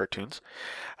Hanna-Barbera cartoons.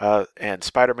 And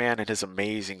Spider-Man and His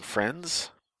Amazing Friends,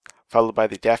 followed by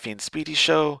the Daffy and Speedy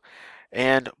Show,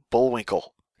 and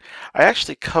Bullwinkle. I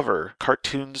actually cover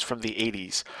cartoons from the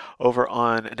 80s over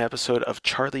on an episode of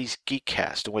Charlie's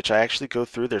Geekcast, in which I actually go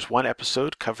through. There's one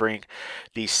episode covering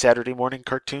the Saturday morning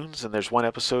cartoons, and there's one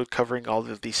episode covering all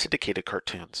of the syndicated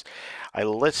cartoons. I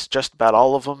list just about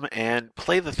all of them and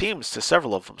play the themes to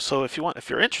several of them. So if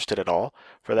you're interested at all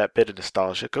for that bit of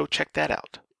nostalgia, go check that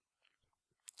out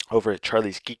over at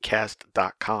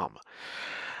charliesgeekcast.com.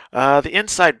 The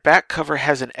inside back cover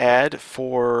has an ad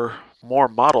for more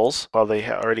models. While they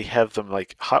already have them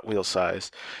like Hot Wheel size,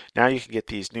 now you can get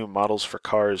these new models for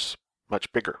cars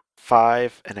much bigger,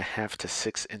 5.5 to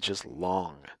 6 inches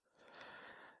long.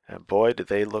 And boy, do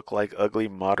they look like ugly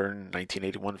modern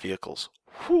 1981 vehicles.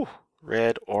 Whew.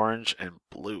 Red, orange, and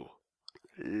blue.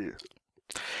 Ugh.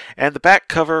 And the back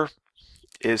cover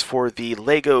is for the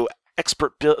Lego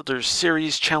Expert Builders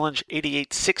Series Challenge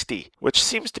 8860, which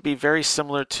seems to be very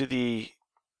similar to the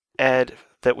ad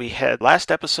that we had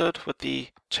last episode with the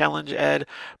challenge ad,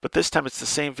 but this time it's the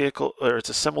same vehicle, or it's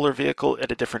a similar vehicle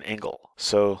at a different angle.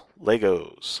 So,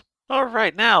 Legos.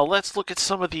 Alright, now let's look at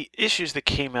some of the issues that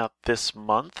came out this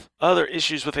month. Other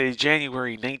issues with a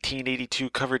January 1982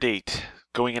 cover date.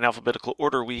 Going in alphabetical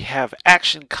order, we have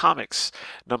Action Comics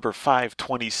number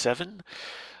 527,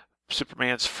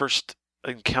 Superman's first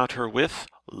encounter with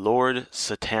Lord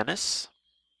Satanus.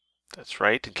 That's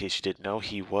right, in case you didn't know,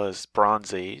 he was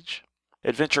Bronze Age.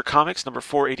 Adventure Comics number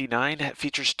 489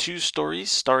 features 2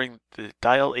 stories starring the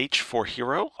Dial H4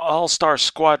 hero. All-Star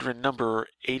Squadron number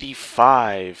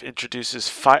 85 introduces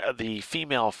the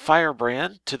female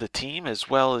Firebrand to the team, as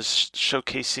well as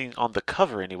showcasing on the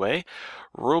cover anyway,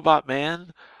 Robot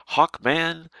Man,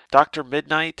 Hawkman, Dr.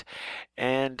 Midnight,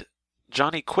 and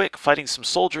Johnny Quick fighting some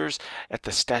soldiers at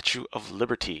the Statue of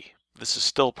Liberty. This is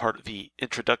still part of the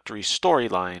introductory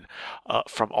storyline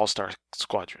from All-Star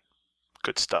Squadron.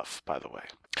 Good stuff, by the way.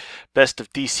 Best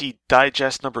of DC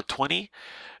Digest number 20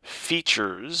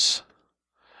 features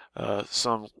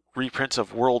some reprints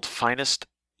of World Finest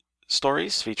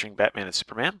stories featuring Batman and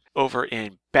Superman. Over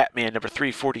in Batman number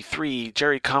 343,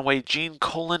 Jerry Conway, Gene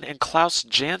Colan, and Klaus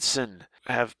Janson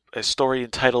have a story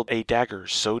entitled A Dagger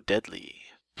So Deadly.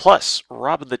 Plus,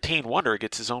 Robin the Teen Wonder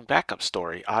gets his own backup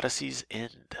story, Odyssey's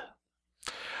End.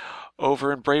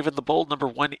 Over in Brave and the Bold, number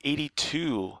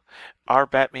 182, our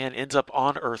Batman ends up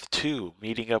on Earth 2,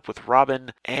 meeting up with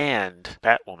Robin and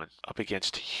Batwoman up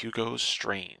against Hugo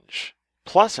Strange.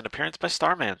 Plus, an appearance by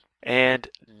Starman. And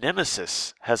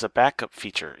Nemesis has a backup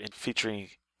feature featuring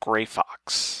Gray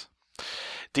Fox.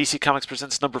 DC Comics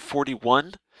presents number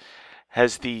 41,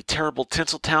 has the terrible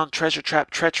Tinseltown Treasure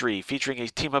Trap Treachery, featuring a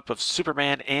team-up of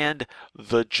Superman and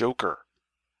the Joker.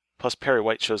 Plus Perry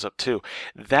White shows up too.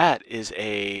 That is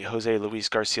a Jose Luis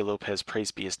Garcia Lopez, praise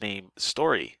be his name,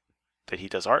 story that he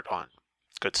does art on.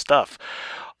 Good stuff.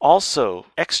 Also,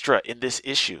 extra in this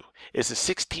issue is a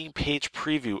 16-page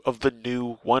preview of the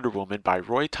new Wonder Woman by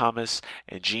Roy Thomas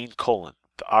and Gene Colan,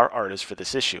 our artist for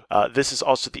this issue. This is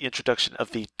also the introduction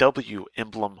of the W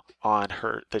emblem on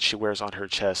her that she wears on her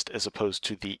chest, as opposed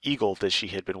to the eagle that she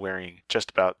had been wearing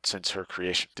just about since her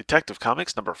creation. Detective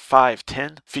Comics number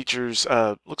 510 features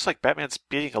looks like Batman's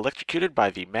being electrocuted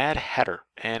by the Mad Hatter,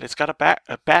 and it's got a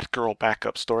Batgirl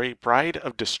backup story, Bride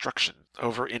of Destruction.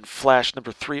 Over in Flash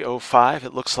number 305,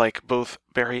 it looks like both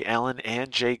Barry Allen and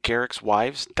Jay Garrick's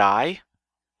wives die,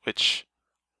 which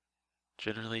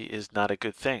generally is not a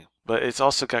good thing. But it's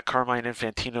also got Carmine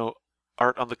Infantino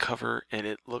art on the cover, and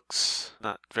it looks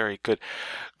not very good.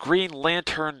 Green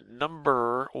Lantern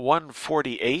number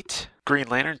 148. Green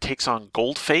Lantern takes on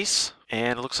Goldface,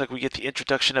 and it looks like we get the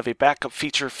introduction of a backup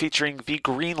feature featuring the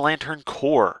Green Lantern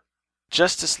Corps.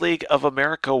 Justice League of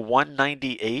America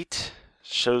 198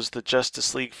 shows the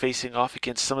Justice League facing off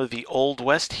against some of the Old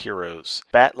West heroes.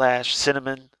 Batlash,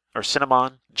 Cinnamon,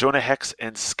 Jonah Hex,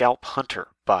 and Scalp Hunter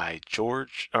by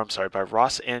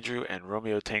Ross Andrew and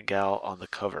Romeo Tangal on the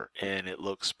cover, and it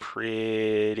looks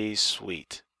pretty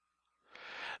sweet.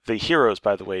 The heroes,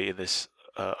 by the way, in this,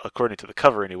 according to the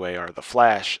cover anyway, are the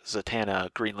Flash,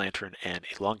 Zatanna, Green Lantern, and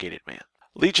Elongated Man.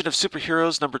 Legion of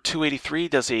Superheroes number 283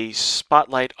 does a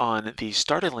spotlight on the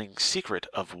startling secret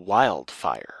of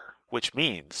wildfire, which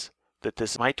means that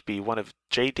this might be one of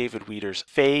J. David Weider's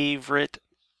favorite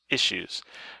issues,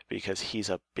 because he's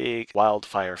a big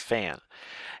Wildfire fan.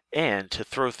 And to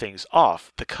throw things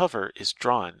off, the cover is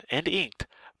drawn and inked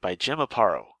by Jim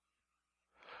Aparo,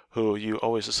 who you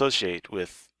always associate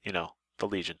with, the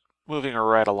Legion. Moving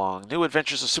right along. New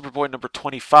Adventures of Superboy number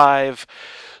 25.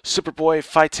 Superboy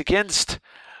fights against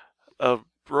a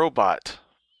robot,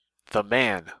 the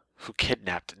man who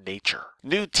kidnapped nature.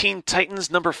 New Teen Titans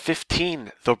number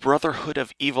 15. The Brotherhood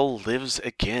of Evil lives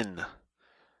again.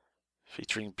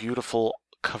 Featuring beautiful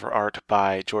cover art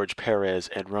by George Perez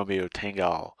and Romeo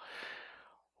Tanghal.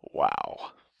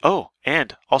 Wow. Oh,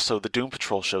 and also the Doom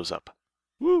Patrol shows up.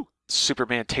 Woo!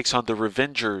 Superman takes on the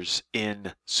Revengers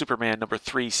in Superman number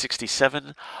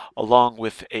 367, along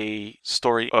with a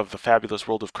story of the fabulous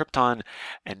world of Krypton,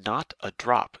 and not a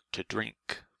drop to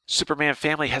drink. Superman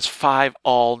Family has 5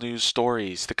 all-new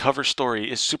stories. The cover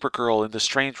story is Supergirl and the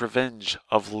Strange Revenge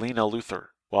of Lena Luthor,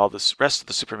 while the rest of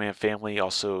the Superman Family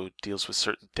also deals with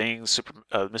certain things.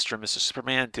 Mr. and Mrs.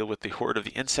 Superman deal with the Horde of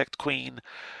the Insect Queen.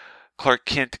 Clark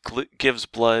Kent gives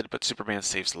blood, but Superman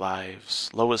saves lives.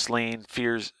 Lois Lane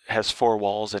has 4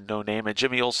 walls and no name. And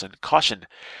Jimmy Olsen, caution,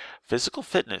 physical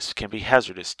fitness can be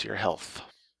hazardous to your health.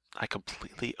 I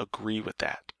completely agree with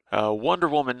that. Wonder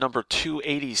Woman number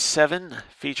 287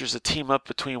 features a team-up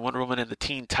between Wonder Woman and the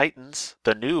Teen Titans,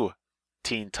 the new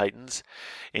Teen Titans,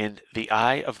 in The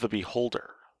Eye of the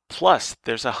Beholder. Plus,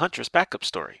 there's a Huntress backup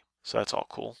story, so that's all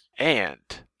cool. And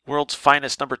World's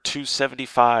Finest number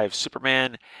 275,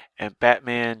 Superman and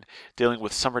Batman dealing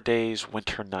with summer days,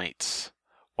 winter nights.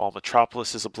 While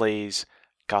Metropolis is ablaze,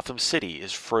 Gotham City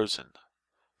is frozen.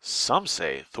 Some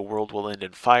say the world will end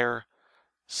in fire,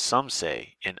 some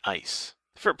say in ice.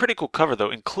 For a pretty cool cover,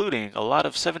 though, including a lot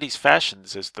of 70s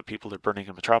fashions as the people are burning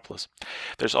in Metropolis.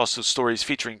 There's also stories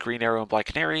featuring Green Arrow and Black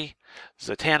Canary,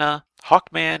 Zatanna,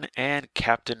 Hawkman, and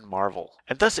Captain Marvel.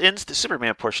 And thus ends the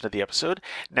Superman portion of the episode.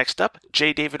 Next up,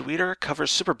 J. David Weeder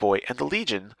covers Superboy and the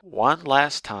Legion one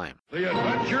last time. The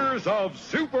Adventures of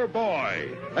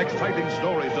Superboy. Exciting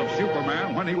stories of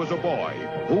Superman when he was a boy,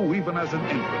 who even as an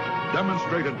infant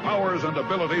demonstrated powers and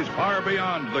abilities far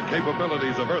beyond the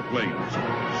capabilities of Earthlings.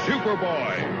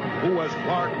 Superboy, who as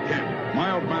Clark Kent,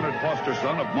 mild-mannered foster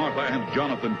son of Martha and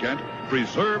Jonathan Kent,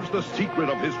 preserves the secret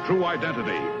of his true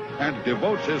identity and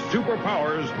devotes his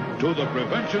superpowers to the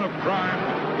prevention of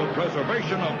crime, the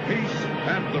preservation of peace,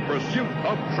 and the pursuit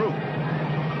of truth.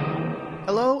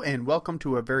 Hello, and welcome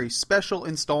to a very special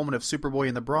installment of Superboy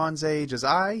in the Bronze Age as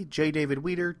I, J. David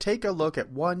Weeder, take a look at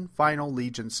one final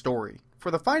Legion story. For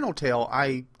the final tale,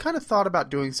 I kind of thought about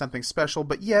doing something special,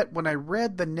 but yet, when I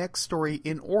read the next story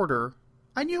in order,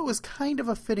 I knew it was kind of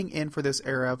a fitting in for this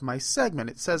era of my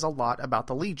segment. It says a lot about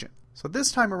the Legion. So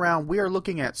this time around, we are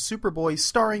looking at Superboy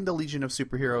starring the Legion of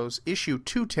Superheroes, issue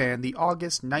 210, the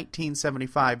August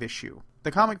 1975 issue.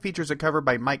 The comic features a cover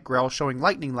by Mike Grell showing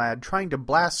Lightning Lad trying to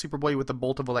blast Superboy with a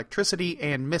bolt of electricity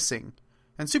and missing.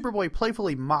 And Superboy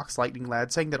playfully mocks Lightning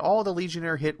Lad, saying that all the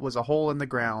Legionnaire hit was a hole in the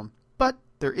ground. But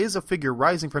there is a figure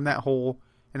rising from that hole,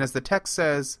 and as the text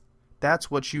says,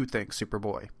 that's what you think,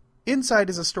 Superboy. Inside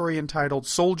is a story entitled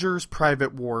Soldiers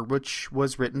Private War, which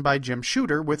was written by Jim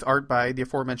Shooter with art by the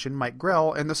aforementioned Mike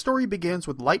Grell, and the story begins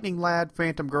with Lightning Lad,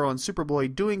 Phantom Girl, and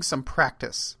Superboy doing some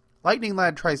practice. Lightning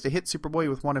Lad tries to hit Superboy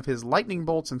with one of his lightning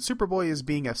bolts, and Superboy is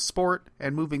being a sport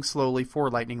and moving slowly for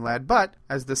Lightning Lad, but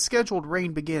as the scheduled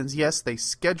rain begins, yes, they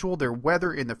schedule their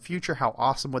weather in the future, how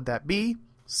awesome would that be?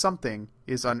 Something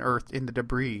is unearthed in the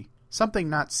debris. Something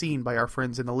not seen by our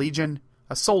friends in the Legion.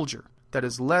 A soldier that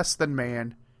is less than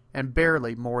man and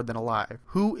barely more than alive.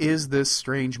 Who is this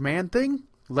strange man thing?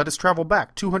 Let us travel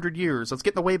back 200 years. Let's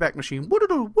get in the Wayback Machine.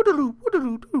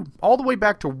 All the way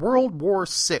back to World War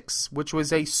VI, which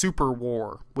was a super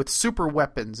war with super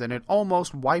weapons, and it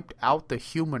almost wiped out the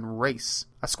human race.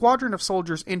 A squadron of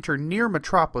soldiers enter near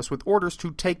Metropolis with orders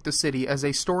to take the city as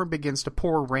a storm begins to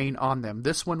pour rain on them.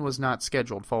 This one was not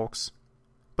scheduled, folks.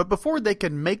 But before they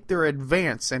can make their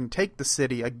advance and take the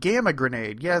city, a gamma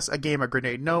grenade, yes, a gamma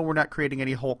grenade. No, we're not creating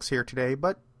any Hulks here today,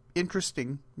 but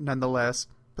interesting nonetheless.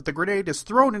 But the grenade is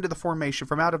thrown into the formation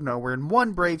from out of nowhere, and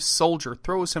one brave soldier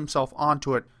throws himself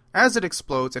onto it as it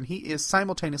explodes, and he is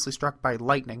simultaneously struck by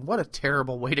lightning. What a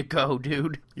terrible way to go,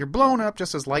 dude. You're blown up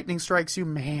just as lightning strikes you,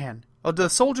 man. Well, the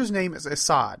soldier's name is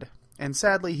Assad, and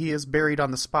sadly he is buried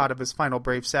on the spot of his final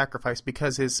brave sacrifice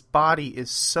because his body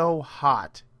is so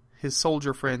hot. His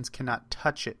soldier friends cannot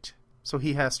touch it, so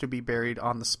he has to be buried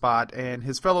on the spot, and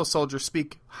his fellow soldiers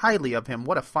speak highly of him.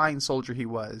 What a fine soldier he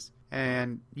was.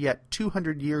 And yet,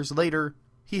 200 years later,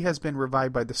 he has been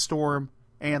revived by the storm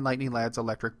and Lightning Lad's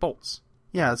electric bolts.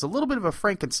 Yeah, it's a little bit of a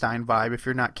Frankenstein vibe if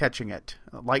you're not catching it.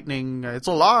 Lightning, it's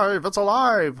alive, it's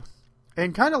alive!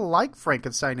 And kind of like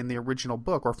Frankenstein in the original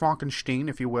book, or Frankenstein,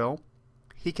 if you will,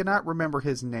 he cannot remember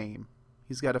his name.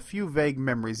 He's got a few vague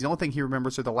memories. The only thing he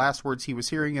remembers are the last words he was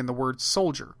hearing and the word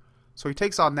soldier. So he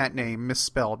takes on that name,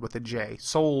 misspelled with a J,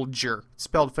 Soldier,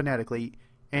 spelled phonetically,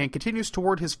 and continues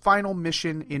toward his final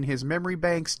mission in his memory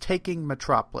banks, taking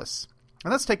Metropolis. Now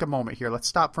let's take a moment here. Let's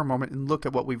stop for a moment and look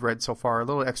at what we've read so far, a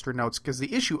little extra notes, because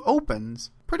the issue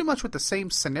opens pretty much with the same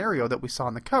scenario that we saw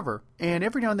on the cover. And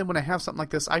every now and then when I have something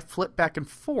like this, I flip back and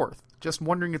forth, just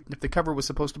wondering if the cover was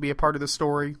supposed to be a part of the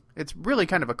story. It's really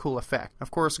kind of a cool effect.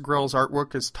 Of course, Grell's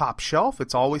artwork is top shelf.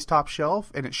 It's always top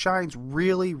shelf, and it shines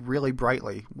really, really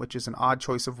brightly, which is an odd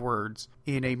choice of words.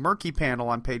 In a murky panel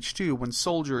on page 2, when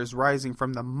Soldier is rising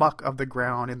from the muck of the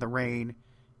ground in the rain,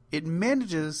 it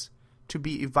manages to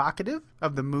be evocative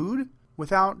of the mood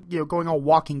without, going all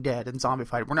Walking Dead and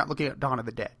zombified. We're not looking at Dawn of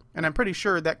the Dead. And I'm pretty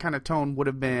sure that kind of tone would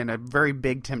have been a very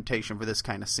big temptation for this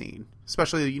kind of scene.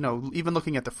 Especially, even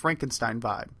looking at the Frankenstein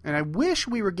vibe. And I wish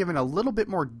we were given a little bit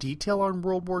more detail on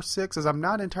World War VI, as I'm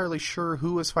not entirely sure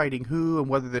who was fighting who and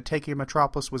whether the taking of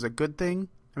Metropolis was a good thing.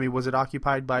 I mean, was it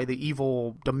occupied by the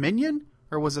evil Dominion?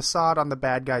 Or was Assad on the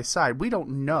bad guy's side? We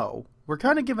don't know. We're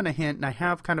kind of given a hint, and I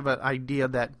have kind of an idea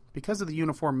that because of the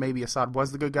uniform, maybe Assad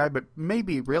was the good guy, but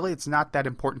maybe, really, it's not that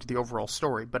important to the overall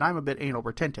story. But I'm a bit anal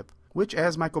retentive, which,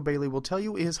 as Michael Bailey will tell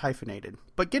you, is hyphenated.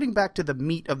 But getting back to the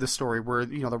meat of the story, where,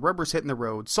 the rubber's hitting the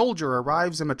road, Soldier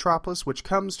arrives in Metropolis, which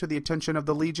comes to the attention of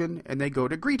the Legion, and they go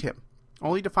to greet him,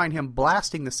 only to find him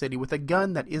blasting the city with a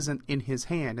gun that isn't in his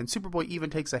hand, and Superboy even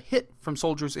takes a hit from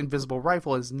Soldier's invisible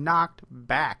rifle and is knocked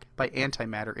back by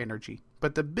antimatter energy.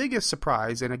 But the biggest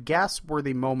surprise and a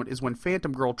gasp-worthy moment is when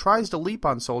Phantom Girl tries to leap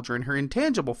on Soldier in her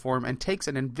intangible form and takes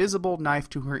an invisible knife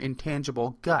to her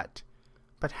intangible gut.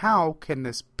 But how can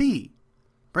this be?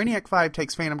 Brainiac 5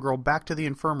 takes Phantom Girl back to the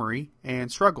infirmary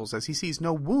and struggles as he sees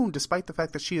no wound despite the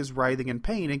fact that she is writhing in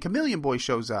pain, and Chameleon Boy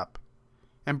shows up.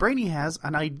 And Brainy has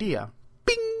an idea.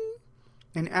 Bing!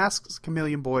 And asks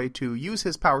Chameleon Boy to use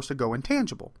his powers to go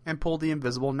intangible and pull the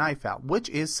invisible knife out, which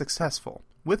is successful.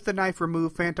 With the knife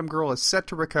removed, Phantom Girl is set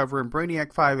to recover, and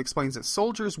Brainiac 5 explains that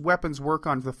Soldier's weapons work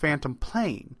on the Phantom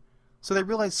Plane. So they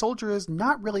realize Soldier is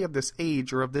not really of this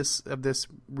age or of this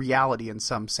reality in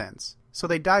some sense. So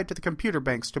they dive to the computer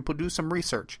banks to do some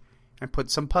research and put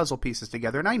some puzzle pieces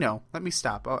together. And I know, let me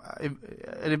stop, an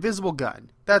invisible gun.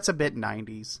 That's a bit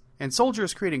 90s. And Soldier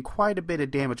is creating quite a bit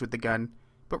of damage with the gun.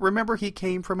 But remember, he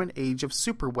came from an age of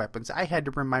super weapons. I had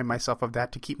to remind myself of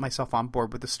that to keep myself on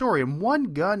board with the story. And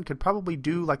one gun could probably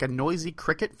do like a noisy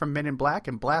cricket from Men in Black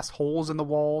and blast holes in the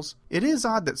walls. It is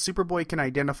odd that Superboy can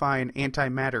identify an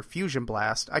antimatter fusion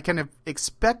blast. I kind of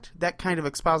expect that kind of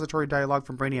expository dialogue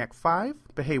from Brainiac 5.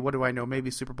 But hey, what do I know? Maybe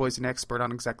Superboy's an expert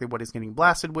on exactly what he's getting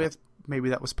blasted with. Maybe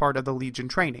that was part of the Legion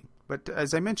training. But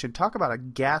as I mentioned, talk about a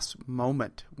gasp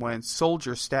moment when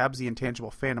Soldier stabs the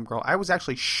intangible Phantom Girl. I was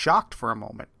actually shocked for a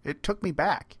moment. It took me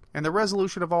back. And the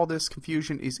resolution of all this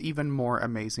confusion is even more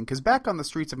amazing, because back on the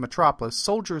streets of Metropolis,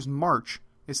 Soldier's march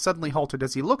is suddenly halted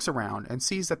as he looks around and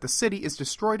sees that the city is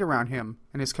destroyed around him,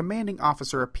 and his commanding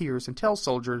officer appears and tells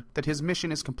Soldier that his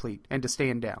mission is complete and to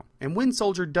stand down. And when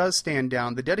Soldier does stand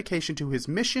down, the dedication to his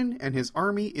mission and his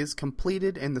army is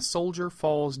completed, and the Soldier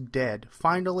falls dead,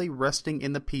 finally resting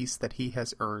in the peace that he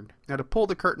has earned. Now, to pull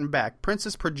the curtain back,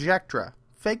 Princess Projectra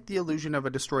faked the illusion of a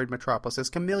destroyed Metropolis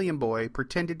as Chameleon Boy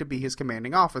pretended to be his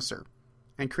commanding officer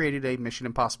and created a Mission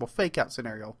Impossible fake-out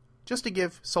scenario, just to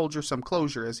give Soldier some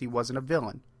closure, as he wasn't a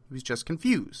villain. He was just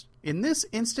confused. In this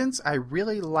instance, I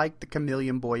really like the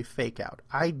Chameleon Boy fake-out.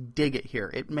 I dig it here.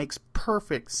 It makes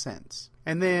perfect sense.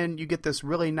 And then you get this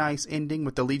really nice ending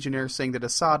with the Legionnaire saying that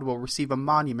Assad will receive a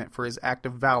monument for his act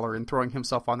of valor in throwing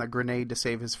himself on the grenade to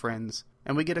save his friends.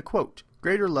 And we get a quote,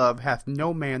 "Greater love hath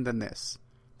no man than this,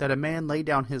 that a man lay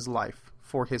down his life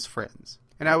for his friends."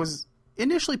 And I was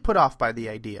initially put off by the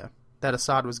idea that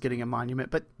Assad was getting a monument,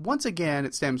 but once again,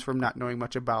 it stems from not knowing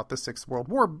much about the Sixth World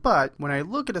War. But when I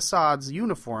look at Assad's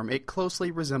uniform, it closely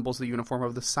resembles the uniform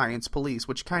of the Science Police,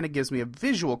 which kind of gives me a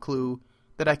visual clue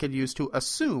that I could use to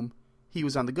assume he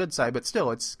was on the good side. But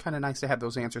still, it's kind of nice to have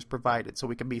those answers provided so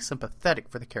we can be sympathetic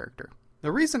for the character.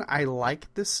 The reason I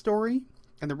like this story,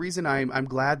 and the reason I'm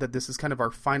glad that this is kind of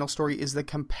our final story, is the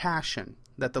compassion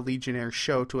that the Legionnaires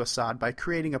show to Assad by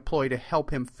creating a ploy to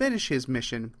help him finish his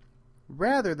mission.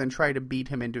 Rather than try to beat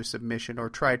him into submission or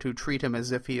try to treat him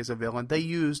as if he is a villain, they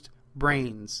used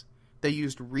brains. They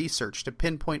used research to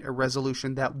pinpoint a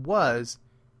resolution that was,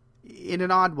 in an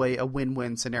odd way, a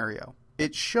win-win scenario.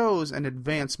 It shows an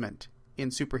advancement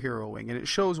in superheroing, and it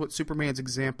shows what Superman's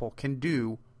example can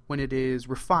do when it is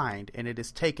refined and it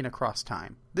is taken across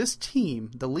time. This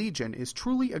team, the Legion, is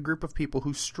truly a group of people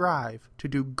who strive to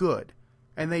do good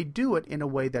And they do it in a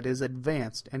way that is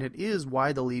advanced, and it is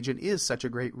why the Legion is such a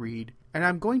great read. And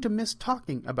I'm going to miss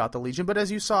talking about the Legion, but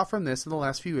as you saw from this in the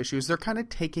last few issues, they're kind of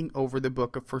taking over the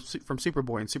book from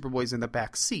Superboy, and Superboy's in the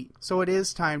back seat. So it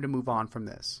is time to move on from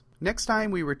this. Next time,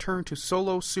 we return to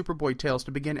solo Superboy tales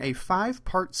to begin a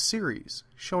 5-part series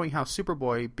showing how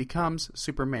Superboy becomes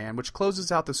Superman, which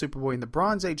closes out the Superboy in the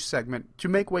Bronze Age segment to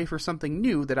make way for something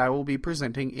new that I will be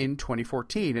presenting in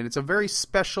 2014. And it's a very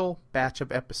special batch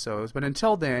of episodes. But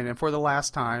until then, and for the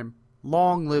last time,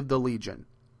 long live the Legion.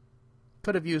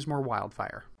 Could have used more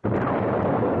Wildfire.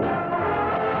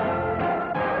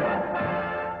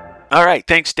 All right,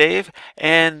 thanks, Dave.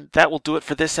 And that will do it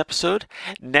for this episode.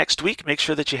 Next week, make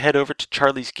sure that you head over to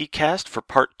Charlie's Geekcast for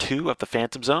part 2 of the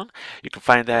Phantom Zone. You can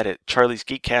find that at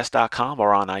charliesgeekcast.com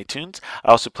or on iTunes.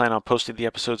 I also plan on posting the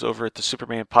episodes over at the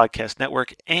Superman Podcast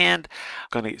Network, and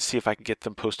I'm going to see if I can get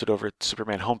them posted over at the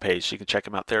Superman homepage, so you can check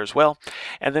them out there as well.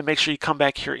 And then make sure you come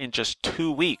back here in just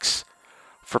 2 weeks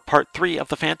for part 3 of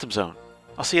the Phantom Zone.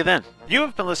 I'll see you then. You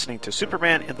have been listening to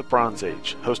Superman in the Bronze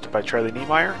Age, hosted by Charlie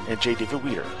Niemeyer and J. David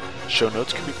Weeder. Show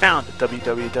notes can be found at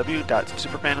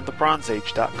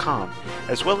www.supermaninthebronzeage.com,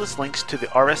 as well as links to the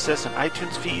RSS and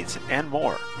iTunes feeds and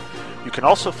more. You can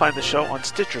also find the show on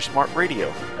Stitcher Smart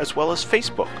Radio, as well as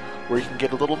Facebook, where you can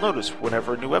get a little notice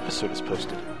whenever a new episode is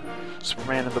posted.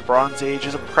 Superman in the Bronze Age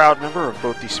is a proud member of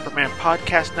both the Superman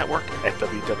Podcast Network at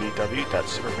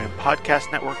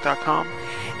www.supermanpodcastnetwork.com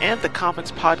and the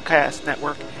Comics Podcast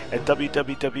Network at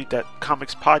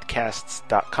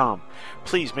www.comicspodcasts.com.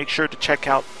 Please make sure to check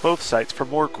out both sites for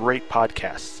more great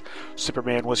podcasts.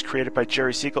 Superman was created by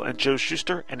Jerry Siegel and Joe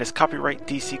Shuster and is copyright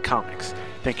DC Comics.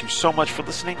 Thank you so much for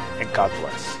listening, and God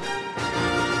bless.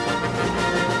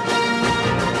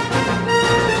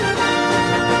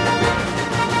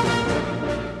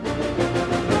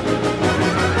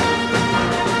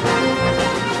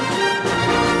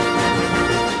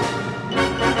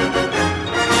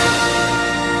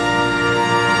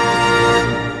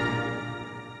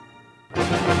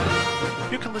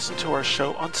 Listen to our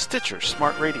show on Stitcher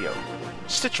Smart Radio.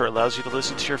 Stitcher allows you to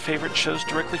listen to your favorite shows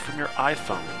directly from your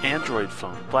iPhone, Android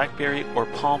phone, BlackBerry, or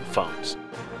Palm phones,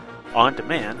 on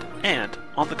demand and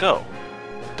on the go.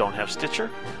 Don't have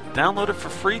Stitcher? Download it for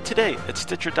free today at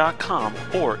Stitcher.com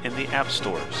or in the app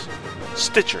stores.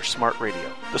 Stitcher Smart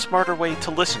Radio, the smarter way to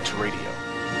listen to radio.